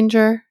you in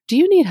danger? Do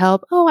you need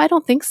help? Oh, I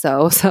don't think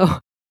so.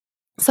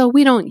 So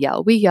we don't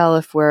yell. We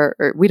yell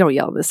we don't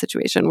yell in this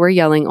situation. We're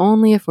yelling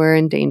only if we're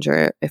in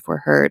danger, if we're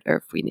hurt, or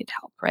if we need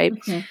help, right?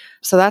 Mm-hmm.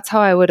 So that's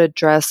how I would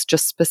address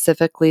just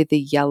specifically the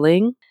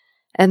yelling.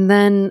 And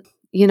then,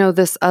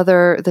 this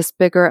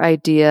bigger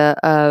idea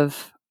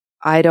of,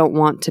 I don't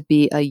want to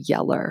be a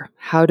yeller.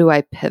 How do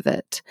I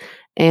pivot?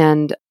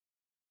 And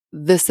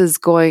this is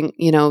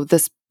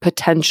this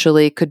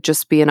potentially could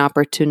just be an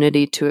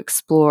opportunity to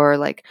explore,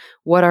 like,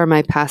 what are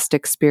my past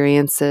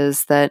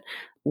experiences that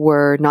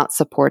were not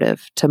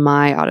supportive to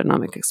my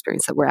autonomic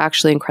experience, that were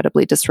actually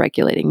incredibly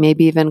dysregulating,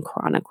 maybe even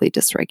chronically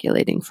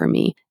dysregulating for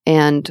me?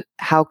 And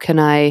how can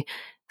I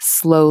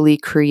slowly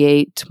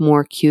create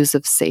more cues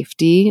of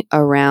safety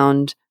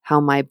around how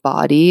my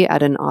body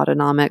at an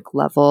autonomic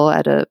level,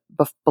 at a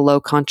below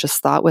conscious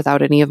thought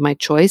without any of my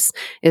choice,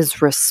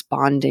 is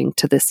responding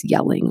to this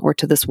yelling or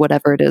to this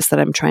whatever it is that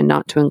I'm trying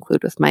not to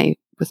include with my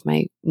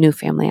new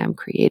family I'm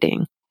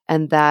creating?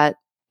 And that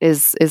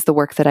is the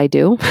work that I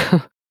do.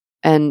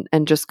 And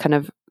just kind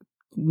of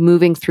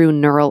moving through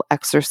neural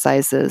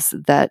exercises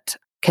that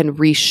can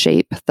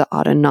reshape the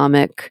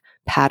autonomic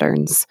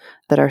patterns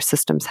that our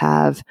systems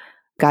have,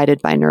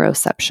 guided by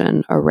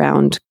neuroception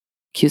around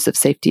cues of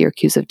safety or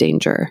cues of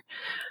danger.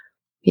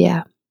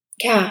 Yeah.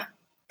 Yeah.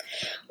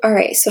 All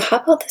right. So how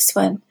about this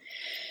one?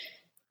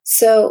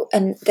 So,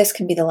 and this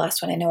can be the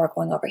last one. I know we're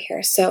going over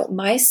here. So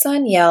my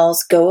son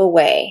yells, "Go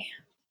away,"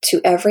 to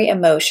every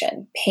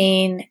emotion: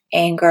 pain,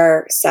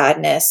 anger,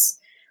 sadness.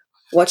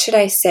 What should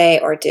I say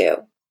or do?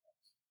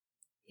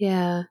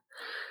 Yeah.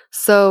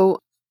 So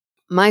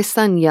my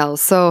son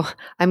yells. So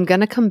I'm going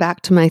to come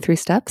back to my 3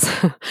 steps.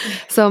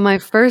 So my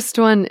first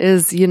one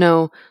is,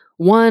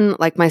 one,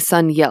 like, my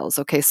son yells.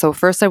 Okay. So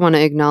first I want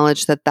to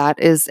acknowledge that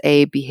is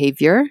a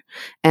behavior.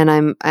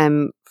 And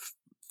I'm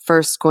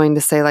first going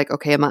to say, like,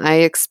 okay, am I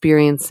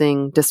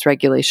experiencing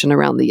dysregulation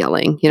around the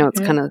yelling?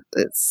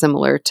 It's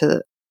similar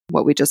to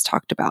what we just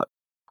talked about.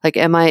 Like,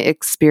 am I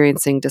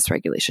experiencing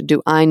dysregulation?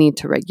 Do I need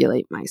to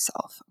regulate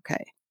myself?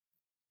 Okay.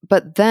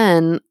 But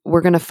then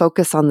we're going to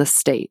focus on the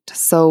state.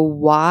 So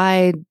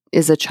why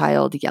is a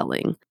child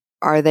yelling?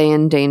 Are they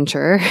in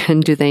danger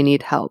and do they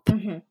need help?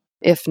 Mm-hmm.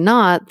 If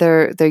not,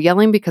 they're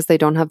yelling because they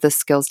don't have the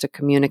skills to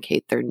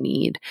communicate their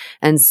need.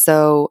 And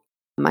so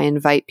I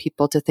invite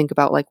people to think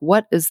about, like,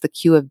 what is the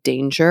cue of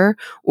danger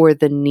or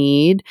the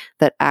need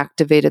that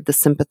activated the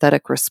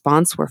sympathetic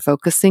response we're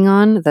focusing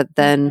on, that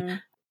then mm-hmm.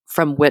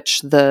 from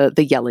which the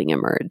yelling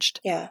emerged.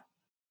 Yeah.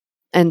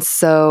 And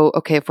so,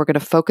 okay, if we're going to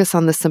focus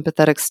on the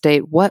sympathetic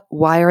state,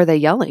 why are they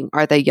yelling?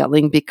 Are they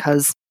yelling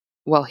because,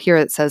 well, here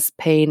it says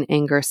pain,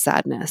 anger,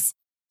 sadness.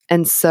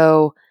 And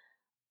so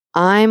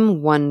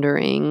I'm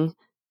wondering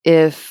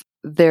if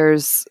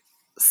there's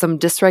some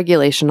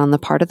dysregulation on the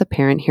part of the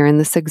parent here in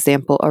this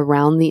example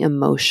around the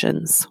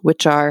emotions,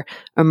 which are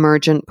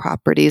emergent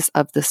properties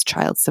of this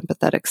child's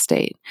sympathetic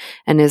state.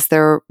 And is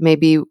there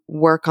maybe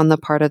work on the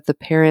part of the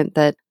parent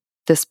that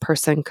this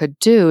person could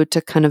do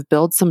to kind of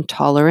build some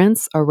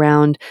tolerance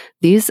around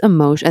these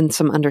emotions and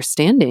some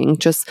understanding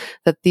just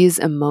that these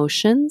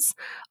emotions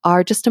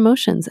are just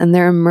emotions and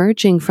they're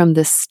emerging from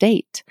this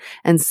state.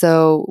 And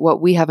so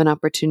what we have an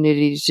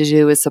opportunity to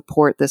do is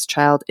support this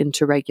child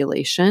into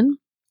regulation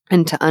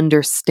and to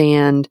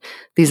understand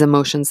these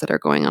emotions that are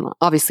going on.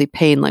 Obviously,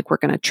 pain, like, we're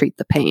going to treat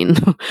the pain.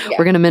 Yeah.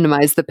 We're going to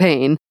minimize the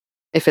pain.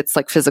 If it's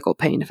like physical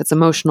pain, if it's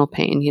emotional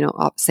pain,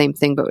 same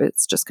thing, but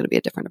it's just going to be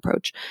a different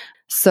approach.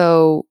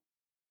 So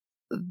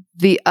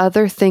the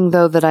other thing,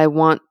 though, that I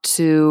want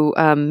to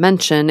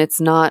mention,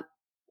 it's not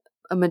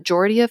a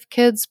majority of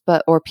kids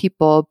or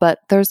people, but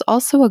there's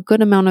also a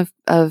good amount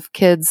of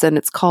kids, and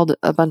it's called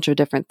a bunch of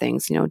different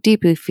things,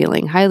 deeply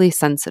feeling, highly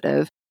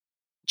sensitive,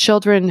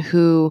 children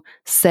who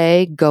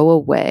say, "Go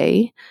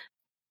away,"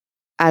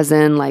 as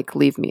in, like,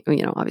 leave me,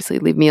 obviously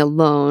leave me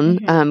alone,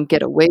 mm-hmm.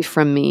 Get away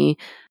from me,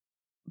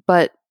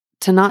 but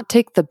to not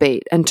take the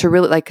bait and to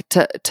really, like,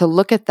 to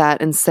look at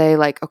that and say,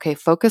 like, okay,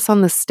 focus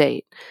on the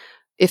state.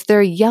 If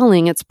they're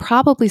yelling, it's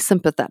probably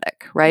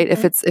sympathetic, right?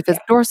 Mm-hmm. If it's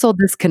dorsal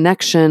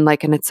disconnection,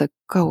 like, and it's a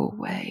 "go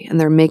away," and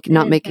they're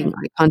not making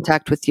eye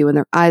contact with you and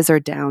their eyes are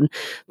down,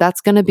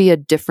 that's going to be a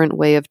different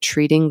way of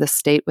treating the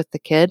state with the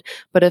kid.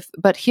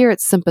 But here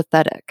it's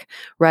sympathetic,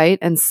 right?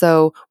 And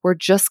so we're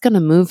just going to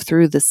move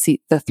through the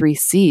 3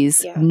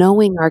 C's,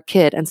 knowing our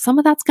kid. And some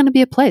of that's going to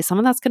be a play. Some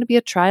of that's going to be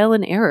a trial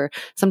and error.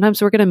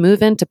 Sometimes we're going to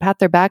move in to pat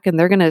their back and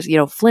they're going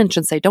to, flinch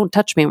and say, "Don't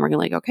touch me." And we're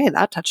going to, like, okay,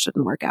 that touch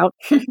didn't work out.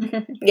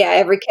 Yeah.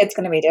 Every kid's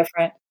going to be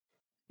different.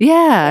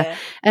 Yeah.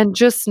 And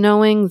just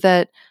knowing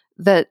that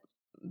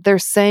they're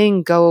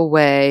saying go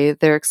away,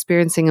 they're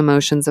experiencing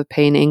emotions of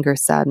pain, anger,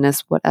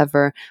 sadness,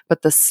 whatever,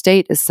 but the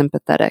state is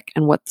sympathetic.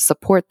 And what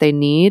support they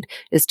need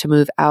is to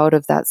move out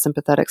of that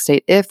sympathetic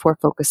state if we're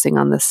focusing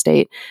on the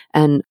state,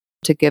 and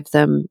to give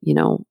them,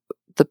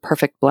 the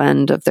perfect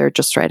blend of their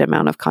just right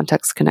amount of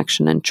context,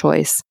 connection, and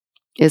choice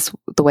is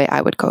the way I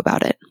would go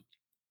about it.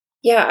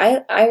 Yeah,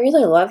 I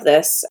really love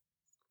this.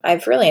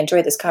 I've really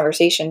enjoyed this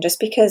conversation just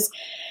because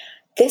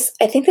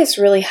I think this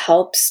really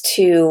helps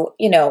to,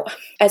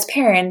 as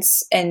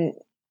parents and,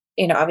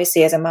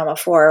 obviously as a mom of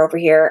 4 over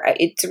here,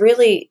 it's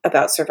really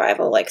about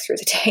survival, like through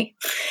the day.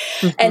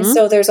 Mm-hmm. And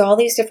so there's all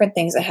these different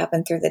things that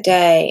happen through the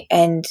day.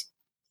 And,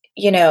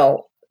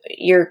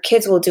 your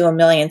kids will do a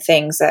million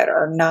things that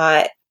are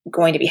not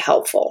going to be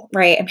helpful,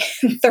 right? I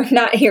mean, they're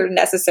not here to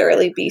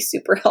necessarily be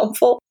super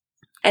helpful.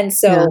 And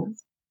so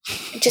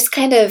just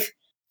kind of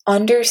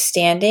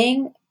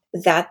understanding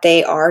that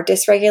they are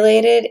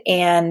dysregulated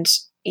and,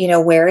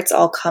 where it's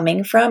all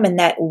coming from, and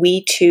that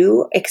we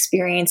too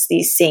experience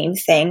these same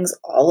things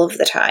all of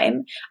the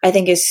time, I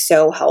think is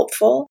so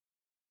helpful,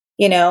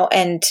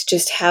 and to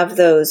just have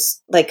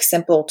those like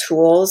simple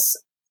tools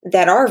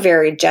that are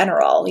very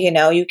general,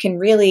 you can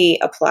really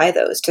apply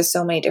those to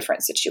so many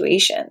different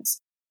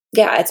situations.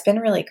 Yeah, it's been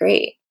really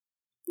great.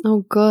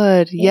 Oh,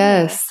 good.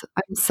 Yeah. Yes.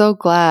 I'm so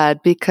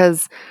glad,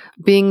 because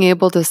being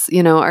able to,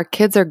 our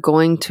kids are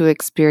going to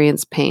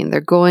experience pain.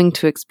 They're going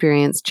to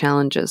experience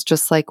challenges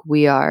just like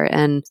we are.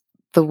 And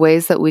the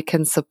ways that we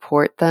can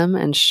support them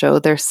and show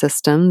their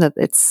system that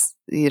it's,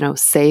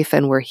 safe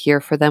and we're here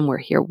for them, we're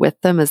here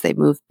with them as they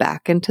move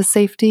back into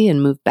safety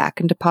and move back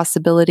into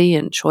possibility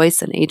and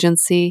choice and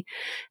agency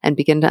and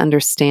begin to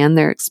understand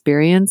their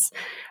experience.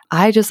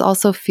 I just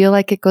also feel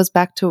like it goes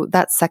back to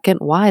that second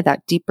why,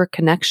 that deeper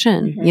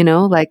connection,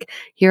 like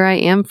here I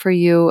am for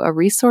you, a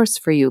resource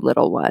for you,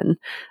 little one,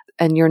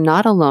 and you're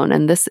not alone.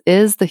 And this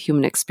is the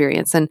human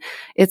experience. And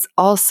it's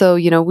also,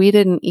 we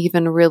didn't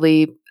even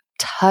really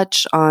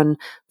touch on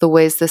the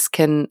ways this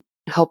can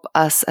help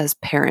us as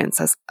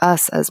parents, as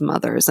us as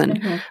mothers,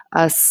 and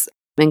us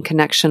in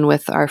connection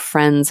with our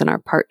friends and our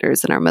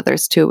partners and our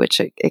mothers too,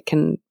 which it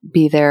can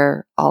be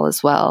there all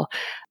as well.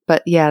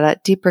 But yeah,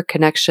 that deeper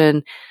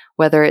connection,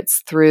 whether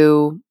it's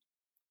through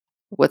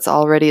what's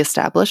already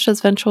established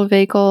as ventral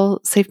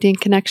vagal safety and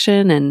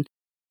connection, and,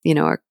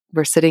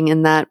 we're sitting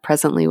in that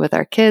presently with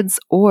our kids,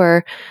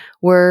 or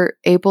we're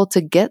able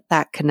to get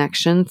that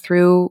connection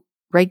through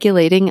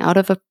regulating out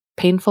of a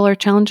painful or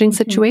challenging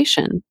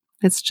situation.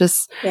 It's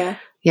just,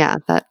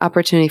 that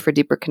opportunity for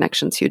deeper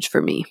connection is huge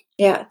for me.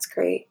 Yeah, it's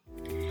great.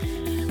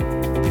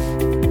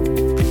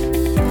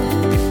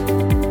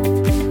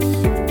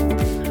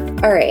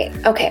 All right.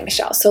 Okay,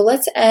 Michelle. So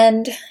let's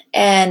end.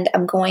 And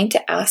I'm going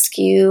to ask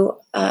you,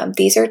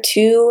 these are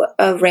 2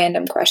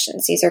 random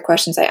questions. These are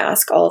questions I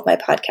ask all of my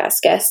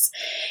podcast guests,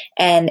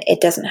 and it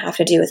doesn't have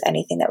to do with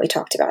anything that we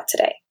talked about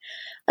today.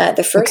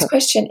 The first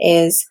question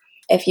is,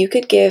 if you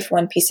could give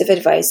one piece of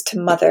advice to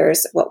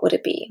mothers, what would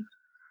it be?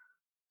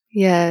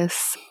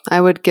 Yes,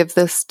 I would give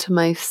this to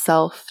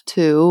myself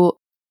too.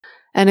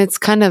 And it's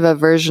kind of a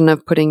version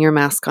of putting your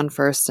mask on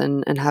first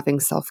and having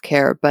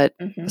self-care, but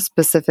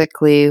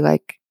specifically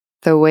like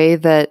the way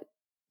that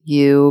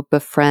you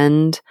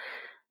befriend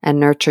and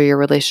nurture your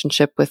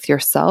relationship with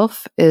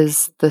yourself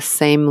is the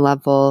same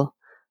level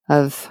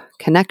of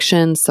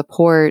connection,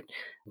 support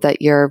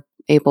that you're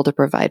able to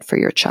provide for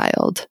your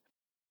child.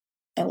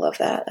 I love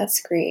that.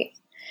 That's great.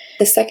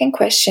 The second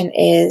question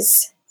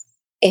is,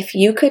 if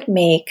you could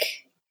make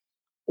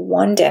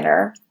one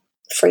dinner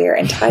for your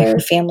entire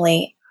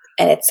family,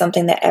 and it's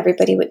something that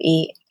everybody would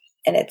eat,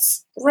 and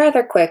it's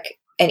rather quick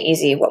and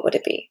easy, what would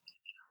it be?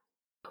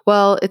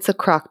 Well, it's a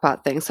crock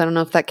pot thing, so I don't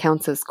know if that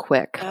counts as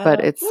quick,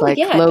 but it's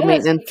low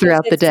maintenance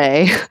throughout the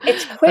day.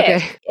 It's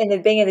quick in the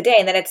beginning of the day,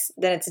 and then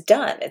it's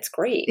done. It's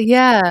great.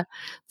 Yeah.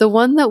 The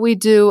one that we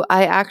do,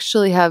 I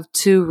actually have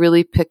 2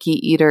 really picky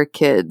eater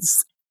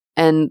kids,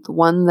 and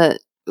one that,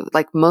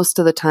 like, most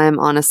of the time,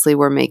 honestly,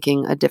 we're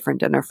making a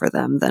different dinner for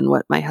them than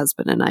what my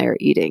husband and I are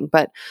eating.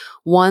 But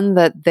one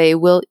that they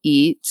will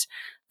eat,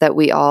 that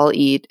we all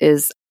eat,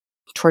 is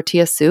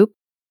tortilla soup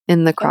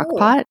in the crock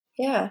pot.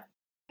 Yeah.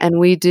 And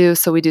we do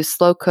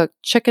slow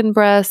cooked chicken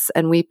breasts,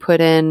 and we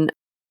put in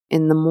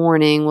the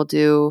morning, we'll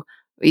do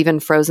even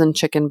frozen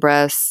chicken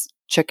breasts,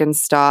 chicken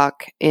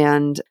stock,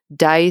 and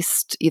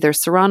diced either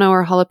serrano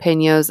or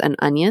jalapenos and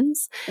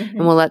onions. And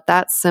we'll let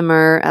that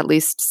simmer at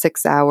least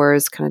 6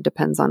 hours, kind of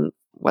depends on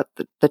what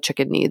the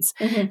chicken needs.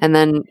 And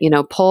then,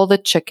 pull the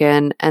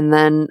chicken, and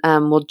then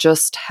we'll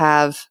just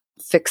have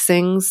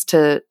fixings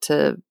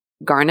to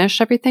garnish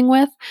everything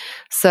with.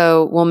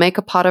 So we'll make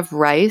a pot of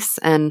rice,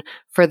 and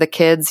for the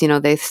kids,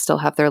 they still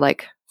have their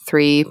like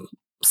 3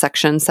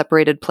 section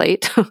separated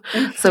plate.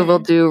 So we'll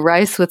do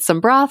rice with some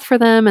broth for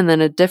them, and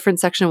then a different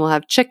section will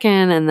have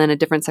chicken, and then a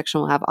different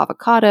section will have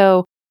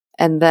avocado.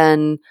 And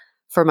then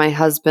for my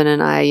husband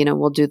and I,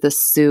 we'll do the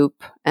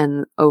soup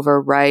and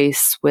over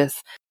rice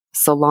with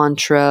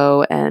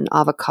cilantro and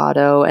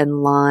avocado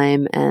and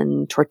lime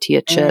and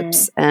tortilla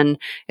chips. And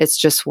it's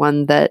just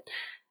one that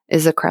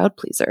is a crowd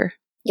pleaser.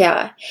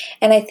 Yeah.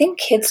 And I think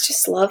kids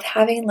just love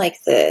having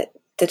like the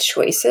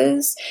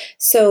choices.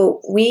 So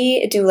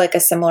we do like a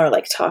similar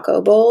like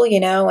taco bowl,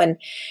 and they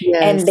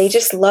Yes.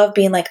 just love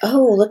being like,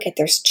 oh, look at,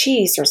 there's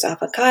cheese, there's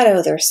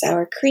avocado, there's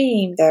sour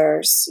cream,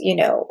 there's,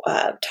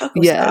 taco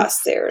sauce,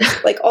 Yes.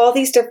 there's like all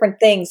these different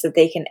things that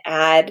they can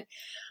add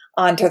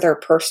onto their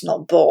personal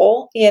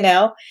bowl,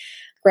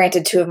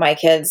 Granted, two of my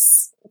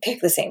kids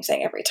pick the same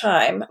thing every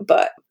time,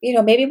 but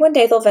maybe one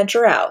day they'll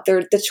venture out.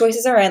 The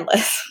choices are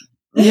endless.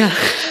 Yeah.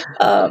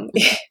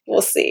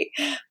 We'll see.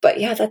 But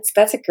yeah,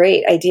 that's a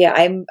great idea.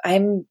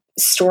 I'm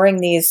storing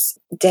these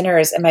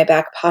dinners in my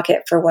back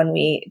pocket for when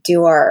we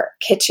do our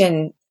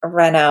kitchen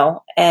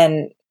reno,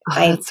 and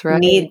I That's right.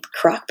 need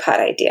crock pot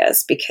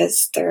ideas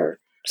because they're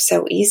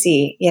so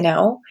easy,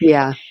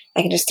 Yeah.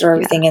 I can just throw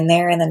everything in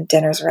there and then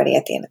dinner's ready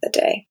at the end of the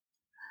day.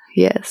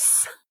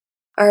 Yes.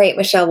 All right,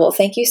 Michelle. Well,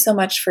 thank you so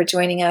much for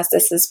joining us.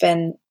 This has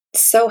been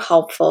so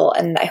helpful,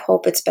 and I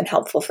hope it's been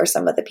helpful for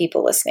some of the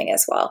people listening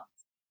as well.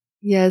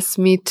 Yes,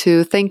 me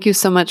too. Thank you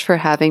so much for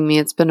having me.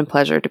 It's been a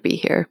pleasure to be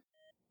here.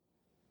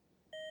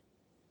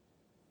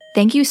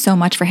 Thank you so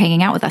much for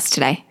hanging out with us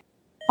today.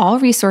 All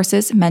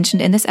resources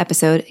mentioned in this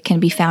episode can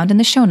be found in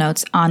the show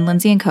notes on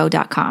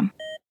lindsayandco.com.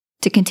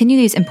 To continue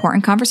these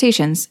important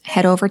conversations,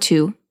 head over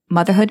to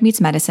Motherhood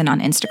Meets Medicine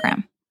on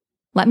Instagram.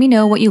 Let me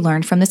know what you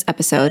learned from this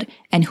episode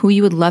and who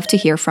you would love to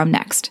hear from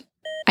next.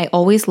 I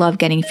always love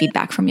getting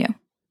feedback from you.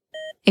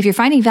 If you're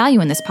finding value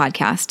in this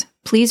podcast,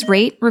 please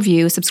rate,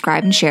 review,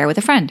 subscribe, and share with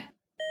a friend.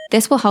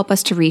 This will help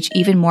us to reach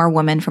even more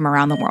women from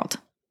around the world.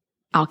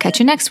 I'll catch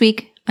you next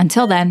week.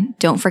 Until then,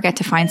 don't forget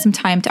to find some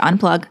time to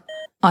unplug,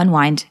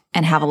 unwind,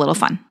 and have a little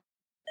fun.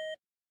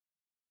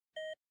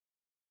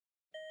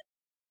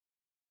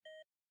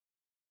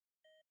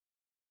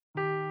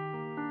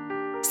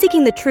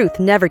 Seeking the truth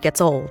never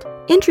gets old.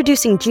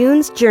 Introducing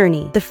June's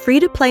Journey, the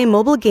free-to-play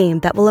mobile game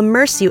that will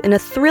immerse you in a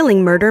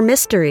thrilling murder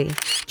mystery.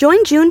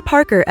 Join June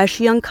Parker as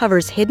she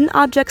uncovers hidden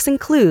objects and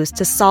clues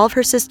to solve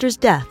her sister's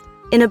death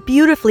in a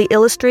beautifully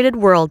illustrated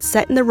world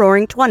set in the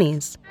Roaring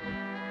 '20s.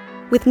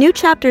 With new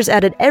chapters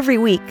added every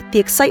week, the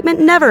excitement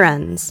never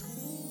ends.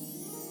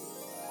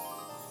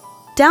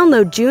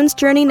 Download June's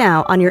Journey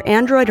now on your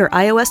Android or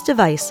iOS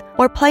device,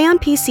 or play on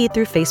PC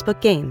through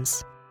Facebook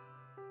Games.